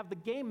have to have the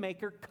game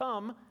maker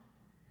come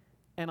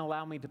and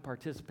allow me to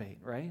participate,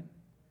 right?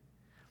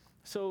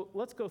 So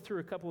let's go through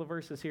a couple of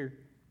verses here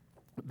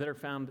that are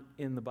found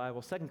in the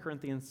Bible. 2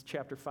 Corinthians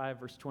chapter 5,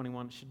 verse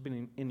 21. It should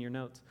be in your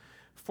notes.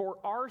 "For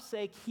our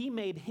sake he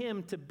made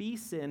him to be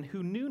sin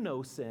who knew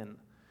no sin,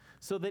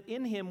 so that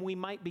in him we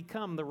might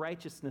become the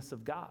righteousness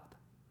of God."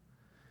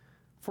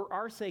 For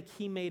our sake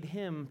he made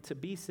him to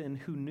be sin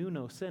who knew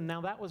no sin. Now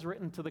that was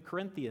written to the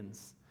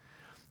Corinthians.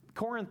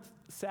 Corinth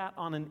sat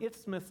on an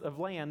isthmus of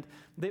land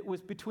that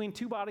was between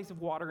two bodies of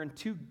water and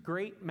two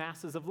great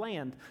masses of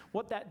land.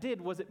 What that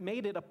did was it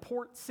made it a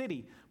port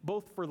city,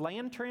 both for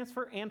land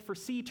transfer and for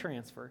sea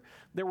transfer.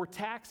 There were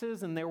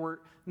taxes and there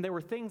were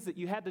things that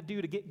you had to do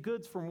to get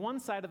goods from one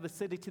side of the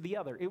city to the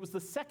other. It was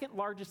the second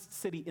largest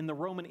city in the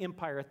Roman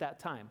Empire at that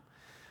time.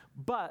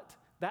 But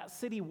that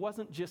city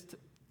wasn't just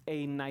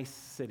a nice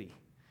city.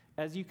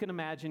 As you can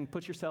imagine,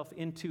 put yourself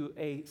into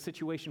a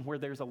situation where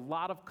there's a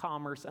lot of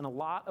commerce and a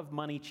lot of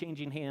money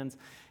changing hands,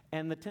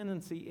 and the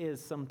tendency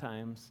is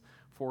sometimes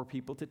for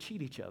people to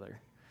cheat each other.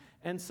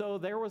 And so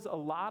there was a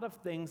lot of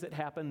things that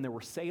happened. There were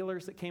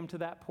sailors that came to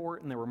that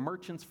port, and there were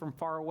merchants from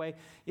far away.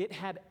 It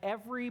had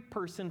every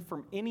person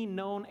from any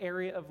known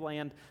area of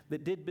land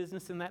that did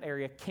business in that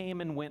area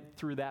came and went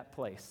through that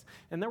place.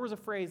 And there was a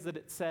phrase that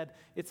it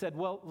said,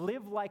 well,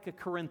 live like a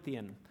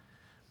Corinthian.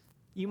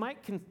 You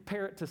might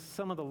compare it to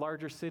some of the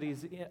larger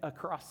cities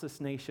across this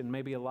nation,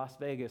 maybe a Las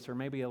Vegas or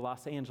maybe a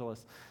Los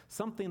Angeles,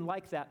 something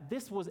like that.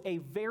 This was a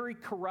very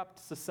corrupt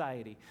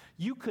society.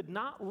 You could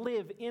not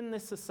live in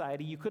this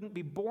society. You couldn't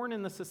be born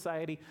in the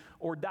society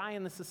or die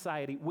in the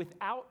society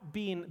without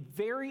being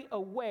very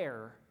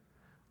aware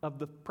of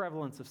the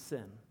prevalence of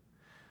sin.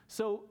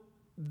 So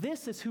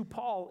this is who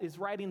Paul is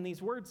writing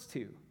these words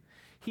to.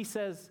 He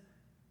says,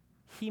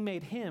 he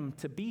made him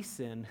to be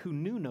sin who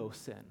knew no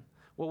sin.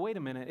 Well, wait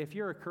a minute. If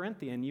you're a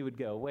Corinthian, you would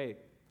go, wait,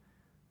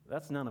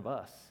 that's none of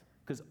us,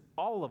 because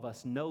all of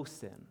us know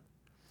sin.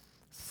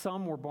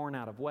 Some were born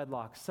out of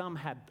wedlock. Some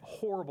had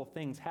horrible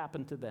things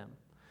happen to them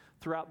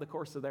throughout the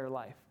course of their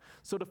life.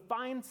 So to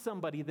find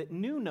somebody that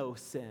knew no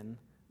sin,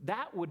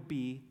 that would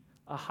be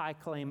a high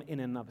claim in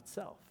and of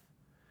itself.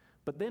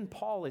 But then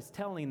Paul is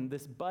telling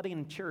this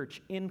budding church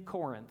in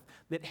Corinth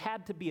that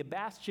had to be a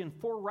bastion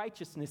for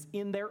righteousness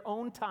in their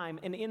own time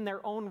and in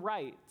their own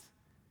right.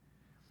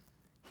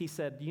 He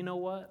said, you know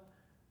what?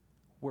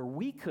 Where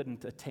we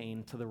couldn't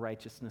attain to the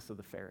righteousness of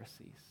the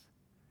Pharisees,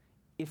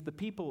 if the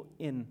people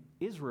in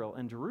Israel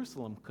and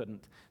Jerusalem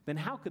couldn't, then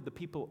how could the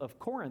people of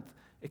Corinth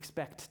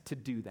expect to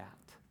do that?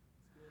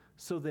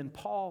 So then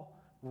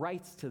Paul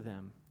writes to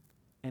them,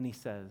 and he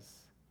says,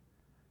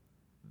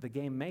 the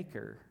game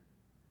maker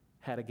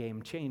had a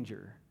game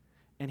changer,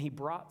 and he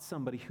brought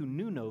somebody who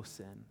knew no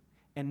sin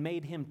and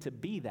made him to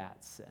be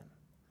that sin,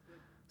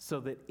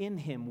 so that in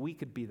him we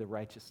could be the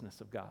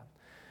righteousness of God.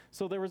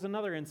 So there was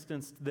another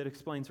instance that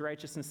explains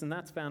righteousness, and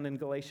that's found in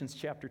Galatians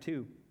chapter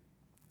 2.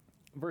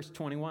 Verse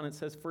 21, it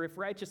says, for if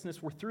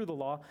righteousness were through the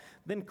law,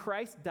 then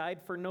Christ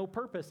died for no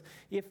purpose.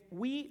 If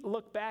we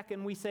look back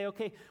and we say,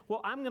 okay,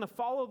 well, I'm going to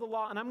follow the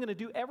law and I'm going to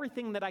do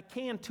everything that I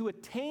can to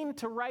attain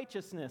to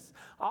righteousness.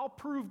 I'll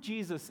prove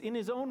Jesus in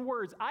his own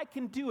words. I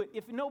can do it.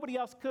 If nobody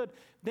else could,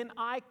 then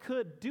I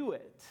could do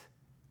it.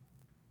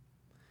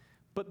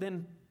 But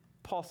then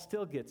Paul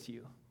still gets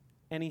you.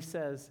 And he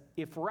says,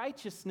 if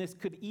righteousness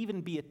could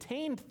even be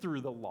attained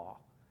through the law,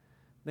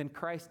 then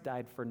Christ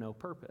died for no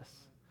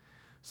purpose.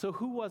 So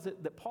who was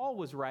it that Paul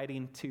was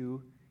writing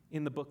to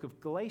in the book of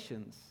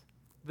Galatians?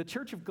 The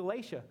church of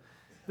Galatia.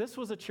 This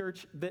was a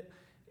church that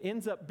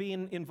ends up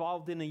being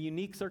involved in a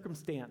unique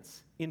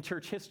circumstance in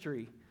church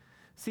history.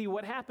 See,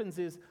 what happens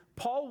is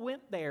Paul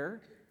went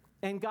there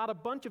and got a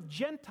bunch of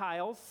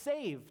Gentiles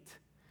saved.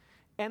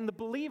 And the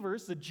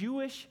believers, the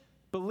Jewish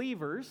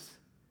believers,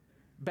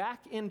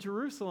 back in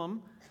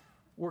Jerusalem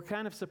were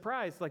kind of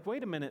surprised. Like,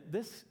 wait a minute,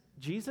 this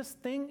Jesus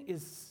thing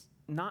is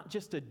not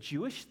just a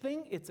Jewish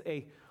thing, it's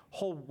a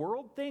whole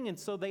world thing. And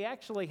so they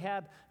actually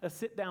had a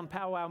sit-down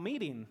powwow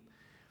meeting.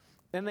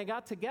 And they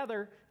got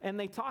together and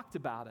they talked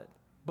about it.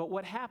 But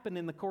what happened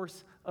in the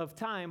course of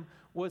time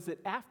was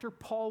that after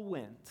Paul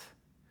went,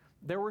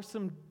 there were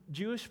some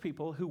Jewish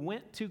people who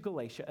went to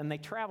Galatia and they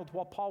traveled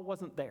while Paul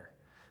wasn't there.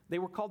 They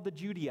were called the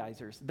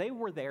Judaizers. They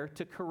were there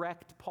to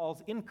correct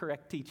Paul's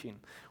incorrect teaching.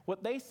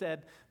 What they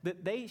said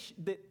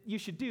that you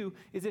should do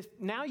is, if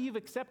now you've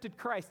accepted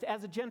Christ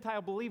as a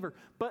Gentile believer,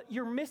 but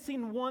you're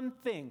missing one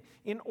thing.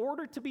 In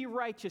order to be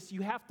righteous,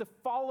 you have to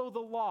follow the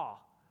law.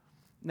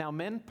 Now,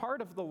 men,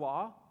 part of the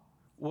law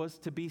was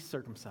to be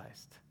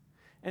circumcised.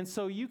 And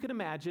so you can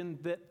imagine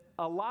that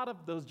a lot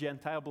of those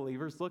Gentile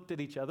believers looked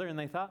at each other and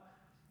they thought,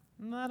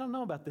 I don't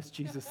know about this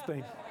Jesus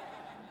thing.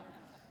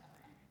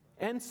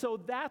 And so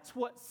that's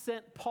what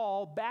sent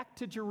Paul back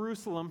to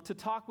Jerusalem to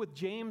talk with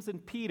James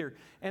and Peter.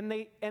 And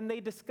they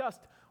discussed,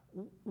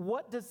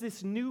 what does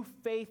this new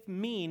faith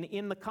mean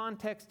in the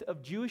context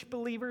of Jewish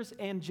believers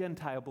and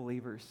Gentile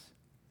believers?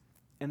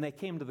 And they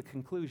came to the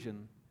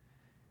conclusion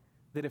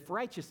that if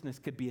righteousness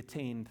could be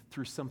attained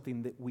through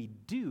something that we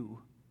do,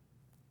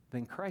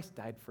 then Christ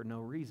died for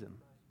no reason.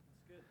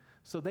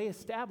 So they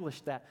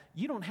established that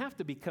you don't have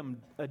to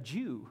become a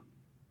Jew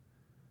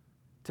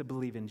to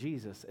believe in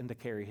Jesus and to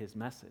carry his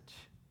message.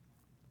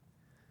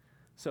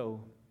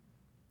 So,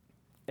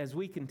 as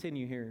we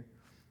continue here,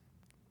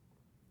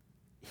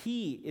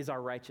 he is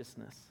our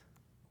righteousness.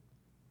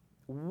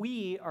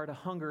 We are to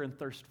hunger and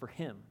thirst for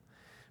him.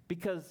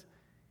 Because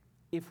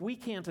if we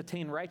can't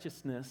attain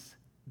righteousness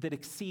that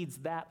exceeds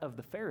that of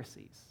the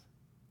Pharisees,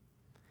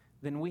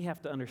 then we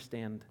have to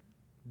understand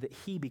that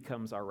he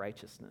becomes our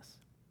righteousness.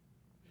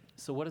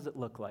 So what does it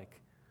look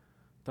like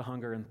to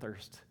hunger and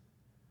thirst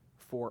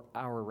for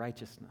our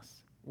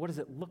righteousness? What does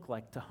it look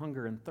like to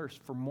hunger and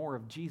thirst for more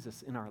of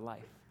Jesus in our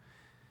life?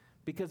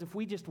 Because if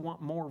we just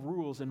want more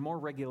rules and more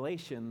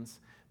regulations,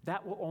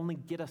 that will only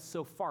get us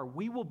so far.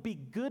 We will be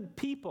good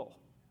people,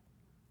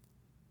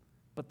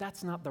 but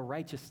that's not the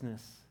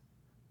righteousness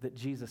that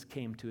Jesus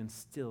came to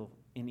instill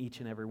in each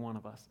and every one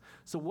of us.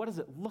 So what does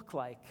it look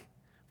like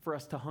for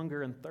us to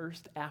hunger and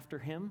thirst after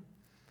him?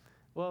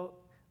 Well,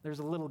 there's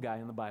a little guy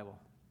in the Bible,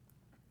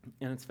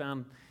 and it's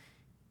found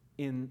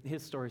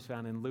his story is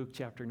found in Luke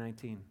chapter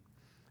 19.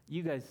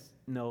 You guys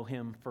know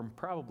him from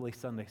probably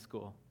Sunday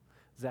school.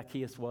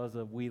 Zacchaeus was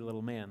a wee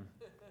little man,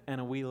 and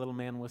a wee little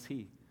man was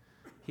he.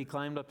 He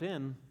climbed up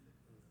in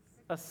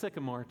a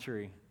sycamore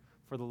tree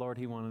for the Lord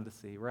he wanted to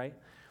see, right?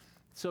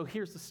 So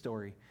here's the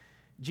story.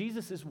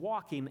 Jesus is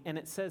walking, and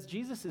it says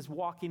Jesus is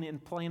walking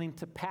and planning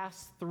to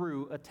pass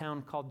through a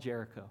town called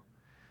Jericho.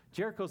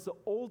 Jericho's the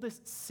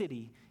oldest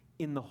city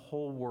in the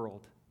whole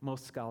world,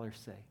 most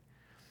scholars say.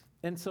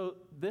 And so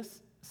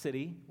this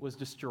city was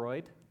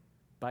destroyed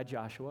by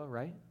Joshua,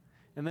 right?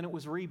 And then it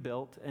was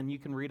rebuilt, and you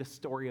can read a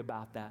story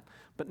about that.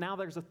 But now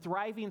there's a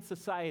thriving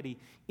society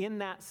in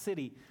that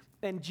city.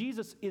 And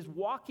Jesus is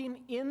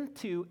walking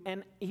into,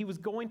 and he was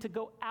going to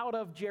go out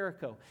of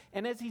Jericho.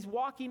 And as he's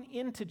walking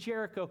into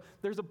Jericho,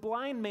 there's a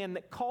blind man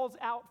that calls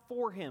out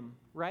for him,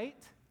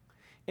 right?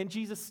 And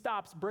Jesus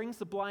stops, brings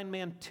the blind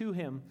man to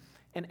him,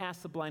 and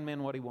asks the blind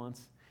man what he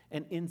wants,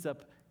 and ends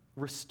up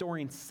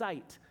restoring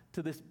sight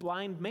to this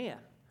blind man.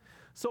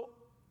 So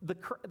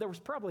there was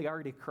probably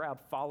already a crowd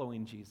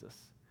following Jesus.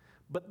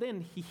 But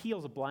then he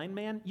heals a blind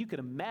man. You can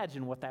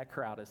imagine what that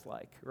crowd is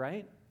like,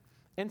 right?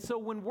 And so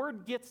when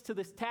word gets to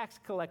this tax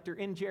collector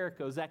in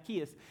Jericho,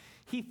 Zacchaeus,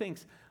 he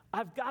thinks,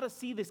 I've got to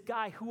see this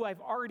guy who I've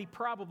already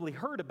probably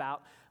heard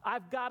about.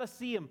 I've got to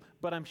see him,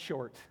 but I'm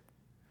short.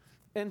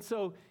 And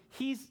so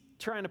he's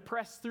trying to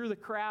press through the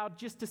crowd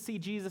just to see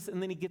Jesus,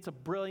 and then he gets a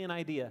brilliant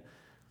idea.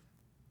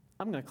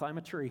 I'm going to climb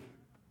a tree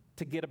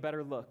to get a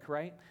better look,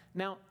 right?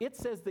 Now, it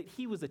says that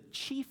he was a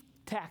chief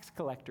tax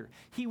collector.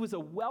 He was a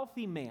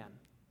wealthy man.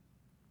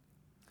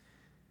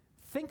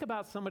 Think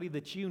about somebody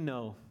that you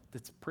know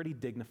that's pretty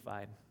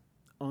dignified,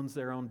 owns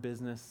their own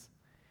business,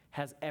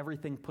 has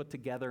everything put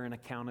together and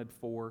accounted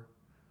for.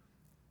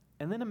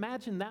 And then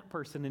imagine that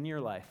person in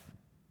your life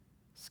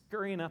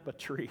scurrying up a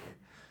tree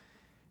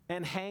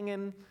and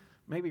hanging,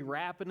 maybe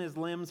wrapping his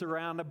limbs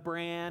around a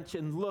branch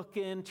and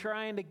looking,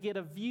 trying to get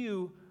a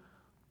view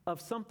of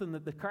something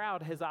that the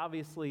crowd has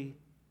obviously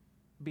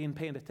been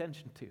paying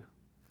attention to.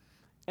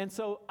 And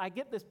so I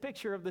get this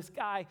picture of this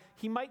guy.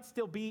 He might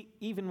still be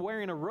even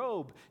wearing a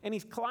robe, and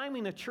he's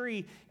climbing a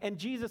tree, and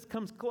Jesus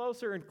comes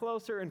closer and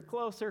closer and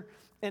closer,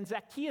 and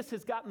Zacchaeus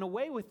has gotten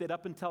away with it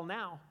up until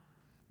now.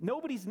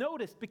 Nobody's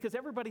noticed because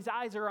everybody's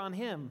eyes are on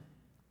him.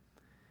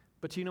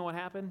 But you know what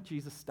happened?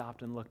 Jesus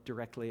stopped and looked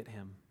directly at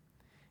him,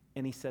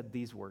 and he said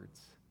these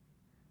words,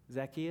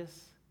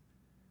 Zacchaeus,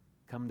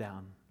 come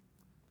down,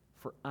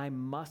 for I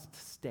must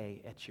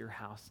stay at your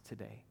house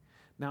today.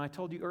 Now, I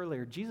told you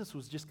earlier, Jesus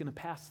was just going to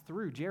pass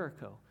through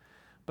Jericho.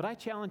 But I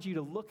challenge you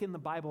to look in the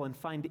Bible and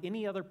find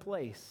any other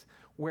place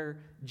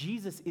where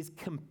Jesus is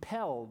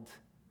compelled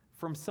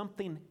from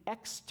something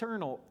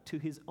external to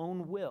his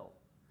own will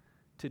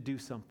to do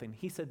something.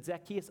 He said,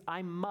 Zacchaeus,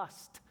 I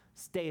must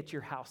stay at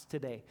your house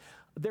today.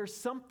 There's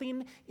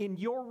something in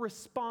your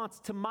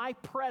response to my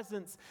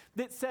presence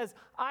that says,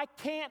 I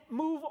can't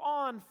move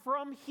on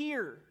from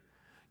here.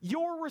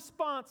 Your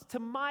response to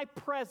my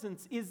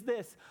presence is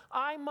this: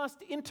 I must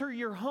enter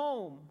your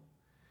home.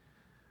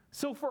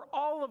 So for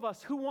all of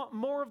us who want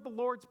more of the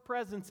Lord's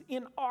presence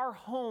in our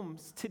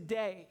homes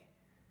today,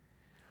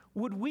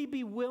 would we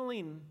be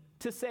willing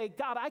to say,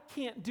 God, I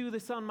can't do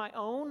this on my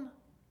own.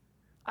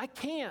 I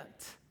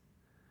can't.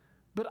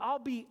 But I'll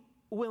be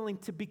willing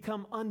to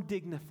become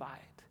undignified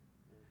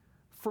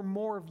for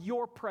more of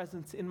your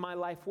presence in my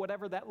life,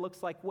 whatever that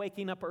looks like,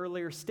 waking up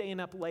earlier,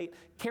 staying up late,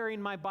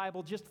 carrying my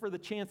Bible just for the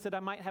chance that I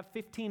might have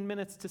 15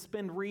 minutes to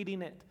spend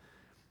reading it,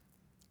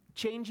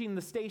 changing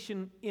the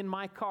station in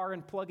my car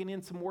and plugging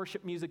in some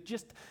worship music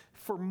just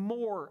for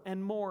more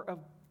and more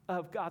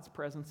of God's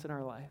presence in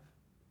our life.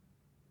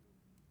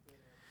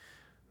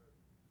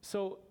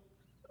 So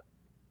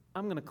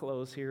I'm going to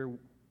close here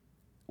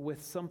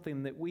with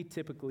something that we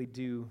typically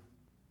do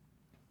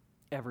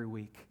every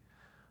week,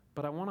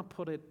 but I want to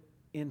put it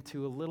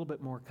into a little bit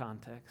more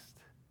context.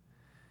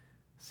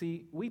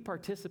 See, we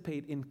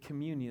participate in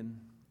communion,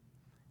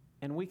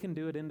 and we can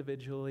do it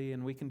individually,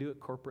 and we can do it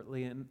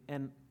corporately,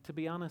 and to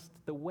be honest,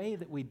 the way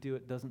that we do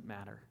it doesn't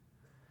matter.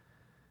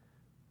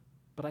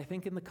 But I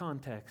think in the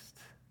context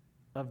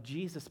of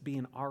Jesus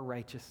being our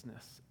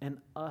righteousness and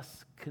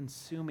us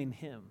consuming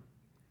him,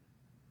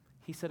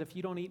 he said, if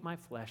you don't eat my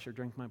flesh or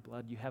drink my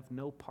blood, you have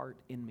no part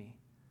in me.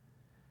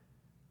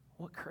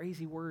 What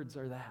crazy words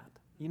are that?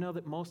 You know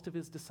that most of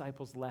his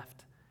disciples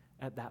left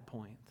at that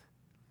point.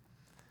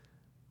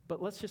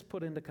 But let's just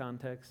put into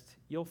context.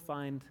 You'll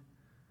find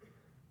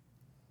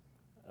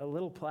a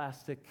little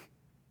plastic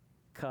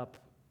cup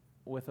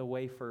with a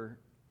wafer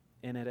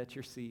in it at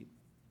your seat.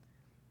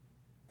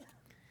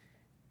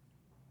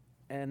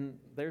 And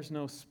there's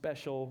no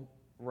special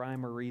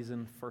rhyme or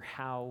reason for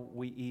how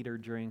we eat or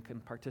drink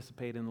and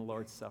participate in the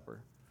Lord's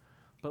Supper.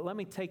 But let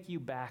me take you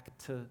back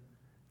to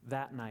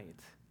that night.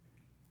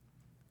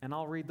 And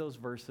I'll read those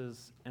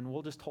verses, and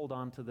we'll just hold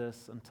on to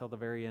this until the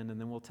very end, and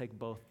then we'll take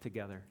both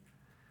together.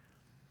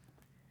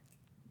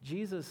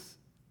 Jesus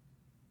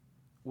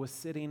was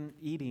sitting,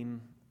 eating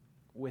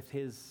with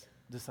his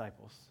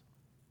disciples.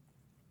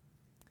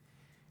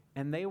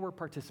 And they were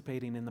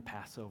participating in the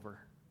Passover.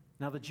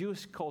 Now, the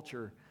Jewish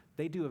culture,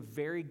 they do a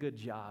very good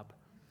job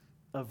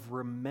of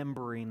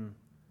remembering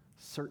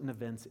certain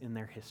events in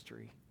their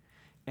history.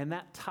 And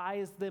that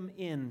ties them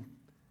in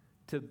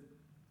to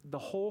the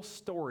whole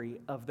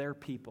story of their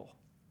people.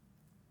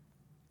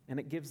 And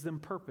it gives them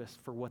purpose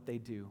for what they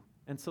do.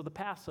 And so the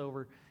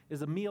Passover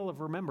is a meal of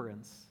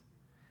remembrance.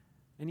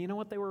 And you know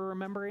what they were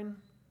remembering?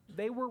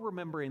 They were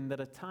remembering that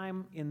a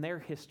time in their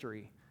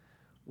history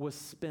was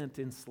spent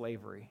in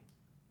slavery.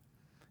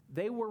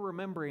 They were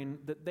remembering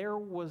that there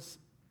was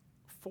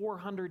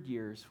 400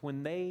 years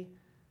when they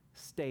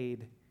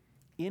stayed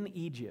in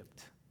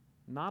Egypt,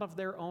 not of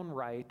their own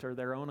right or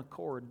their own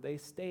accord. They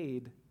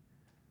stayed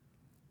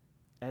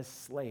as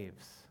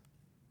slaves.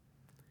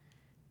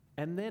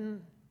 And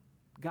then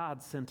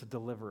God sent a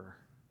deliverer.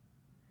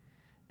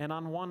 And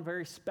on one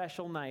very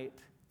special night,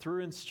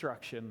 through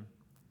instruction,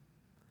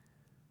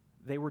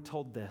 they were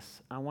told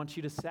this: I want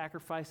you to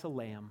sacrifice a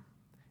lamb,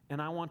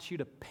 and I want you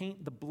to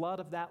paint the blood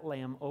of that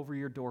lamb over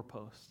your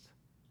doorpost.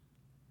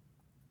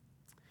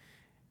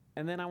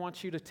 And then I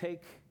want you to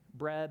take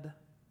bread,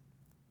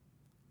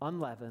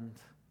 unleavened,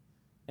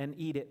 and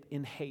eat it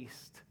in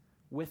haste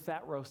with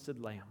that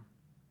roasted lamb.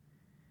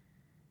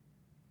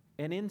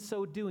 And in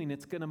so doing,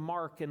 it's going to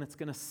mark and it's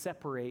going to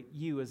separate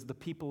you as the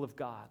people of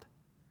God.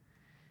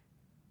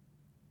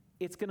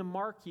 It's going to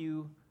mark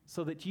you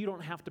so that you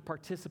don't have to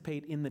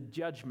participate in the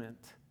judgment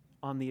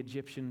on the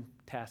Egyptian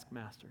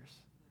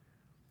taskmasters.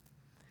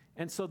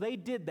 And so they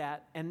did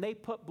that, and they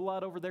put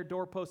blood over their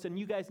doorposts. And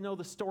you guys know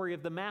the story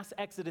of the mass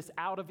exodus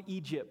out of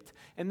Egypt.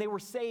 And they were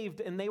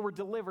saved, and they were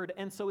delivered.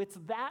 And so it's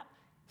that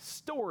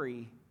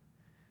story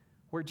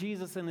where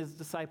Jesus and his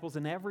disciples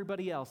and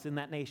everybody else in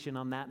that nation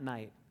on that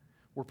night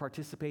were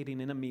participating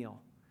in a meal.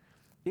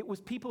 It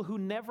was people who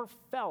never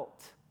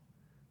felt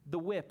the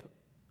whip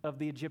of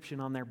the Egyptian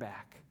on their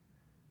back.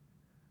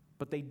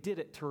 But they did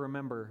it to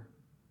remember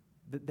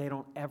that they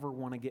don't ever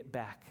want to get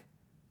back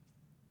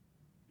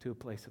to a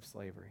place of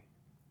slavery.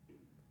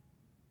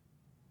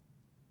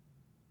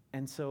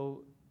 And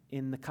so,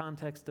 in the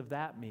context of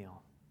that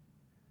meal,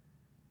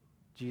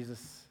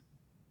 Jesus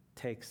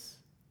takes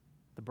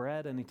the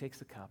bread and he takes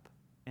the cup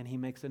and he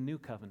makes a new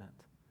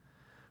covenant.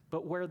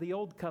 But where the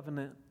old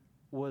covenant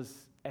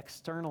was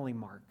externally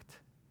marked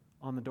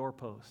on the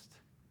doorpost,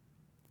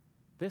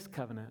 this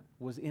covenant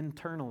was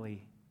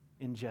internally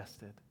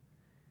ingested.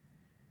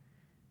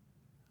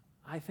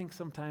 I think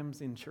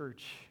sometimes in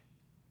church,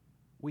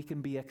 we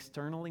can be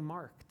externally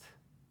marked.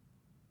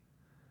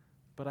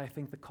 But I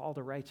think the call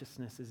to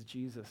righteousness is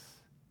Jesus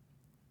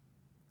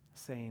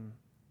saying,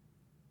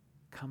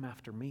 come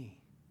after me,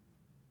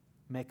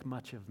 make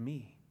much of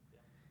me,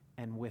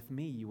 and with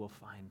me you will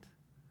find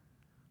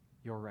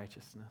your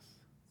righteousness.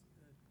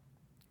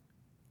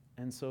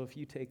 And so if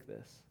you take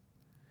this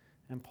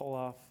and pull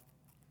off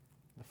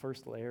the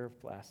first layer of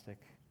plastic,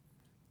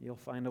 you'll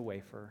find a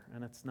wafer,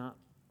 and it's not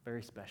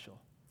very special.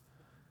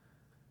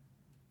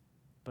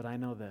 But I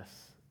know this: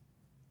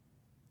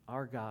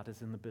 our God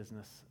is in the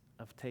business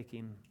of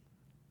taking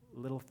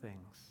little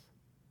things,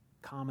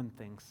 common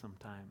things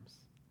sometimes,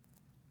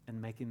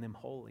 and making them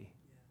holy.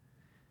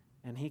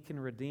 Yeah. And he can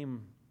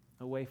redeem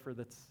a wafer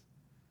that's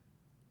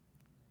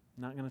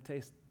not going to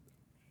taste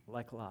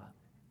like Lot.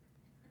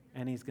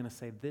 And he's going to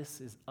say,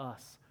 this is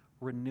us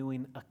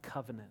renewing a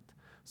covenant.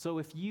 So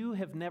if you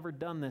have never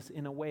done this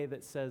in a way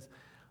that says,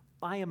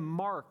 I am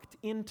marked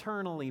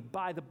internally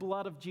by the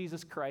blood of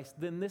Jesus Christ,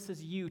 then this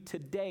is you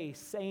today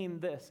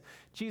saying this: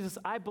 Jesus,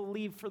 I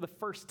believe for the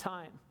first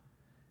time.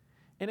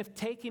 And if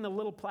taking a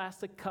little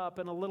plastic cup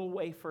and a little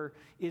wafer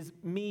is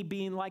me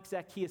being like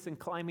Zacchaeus and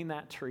climbing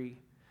that tree,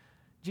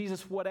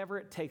 Jesus, whatever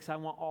it takes, I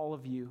want all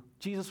of you.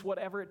 Jesus,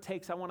 whatever it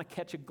takes, I want to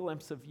catch a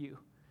glimpse of you.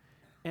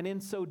 And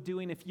in so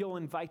doing, if you'll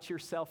invite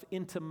yourself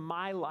into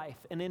my life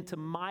and into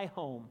my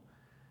home,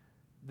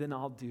 then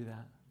I'll do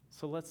that.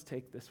 So let's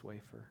take this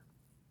wafer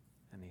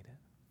and eat it.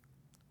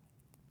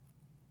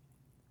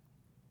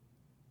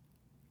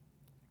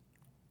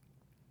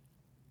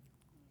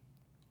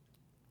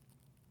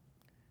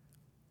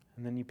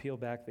 And then you peel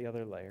back the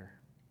other layer.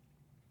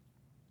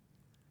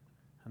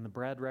 And the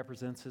bread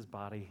represents his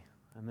body,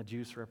 and the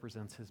juice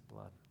represents his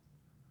blood.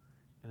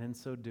 And in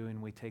so doing,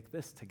 we take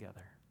this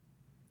together,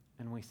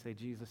 and we say,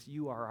 Jesus,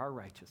 you are our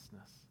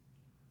righteousness.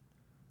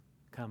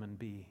 Come and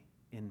be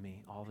in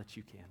me all that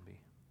you can be.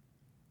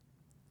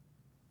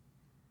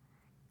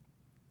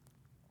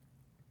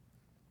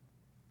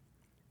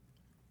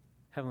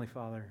 Heavenly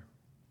Father,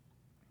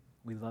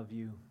 we love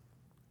you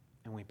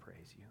and we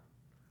praise you.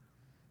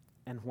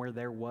 And where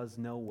there was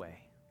no way,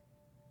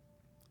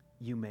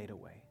 you made a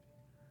way.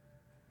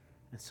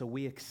 And so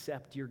we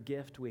accept your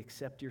gift, we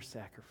accept your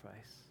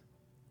sacrifice,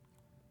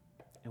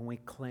 and we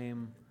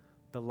claim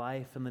the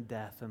life and the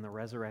death and the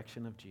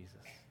resurrection of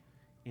Jesus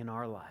in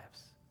our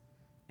lives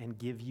and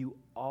give you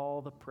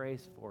all the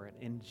praise for it.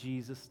 In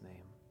Jesus'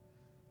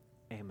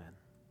 name, amen.